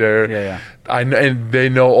to be there. Yeah. I know, and they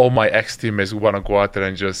know all my ex-teammates who want to go out there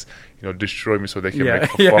and just destroy me so they can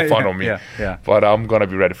make fun of me. Yeah. But I'm going to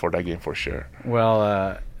be ready for that game for sure.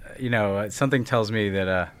 Well, something tells me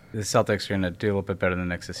that the Celtics are going to do a little bit better than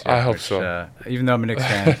the Knicks this year. I hope so. Even though I'm a Knicks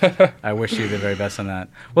fan, I wish you the very best on that.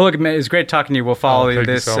 Well, look, man, it was great talking to you. We'll follow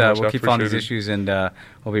this. So we'll keep following these issues, and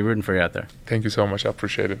we'll be rooting for you out there. Thank you so much. I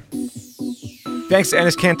appreciate it. Thanks to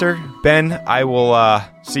Enes Kanter. Ben, I will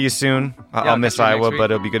see you soon. I'll miss Iowa,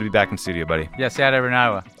 but it'll be good to be back in studio, buddy. Yeah, see you out in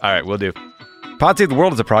Iowa. All right, we'll do. Pod Save the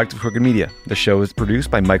World is a product of Crooked Media. The show is produced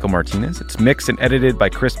by Michael Martinez. It's mixed and edited by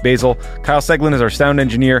Chris Basil. Kyle Seglin is our sound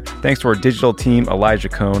engineer. Thanks to our digital team, Elijah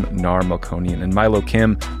Cohn, Nar Melkonian, and Milo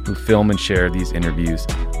Kim, who film and share these interviews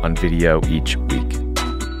on video each week.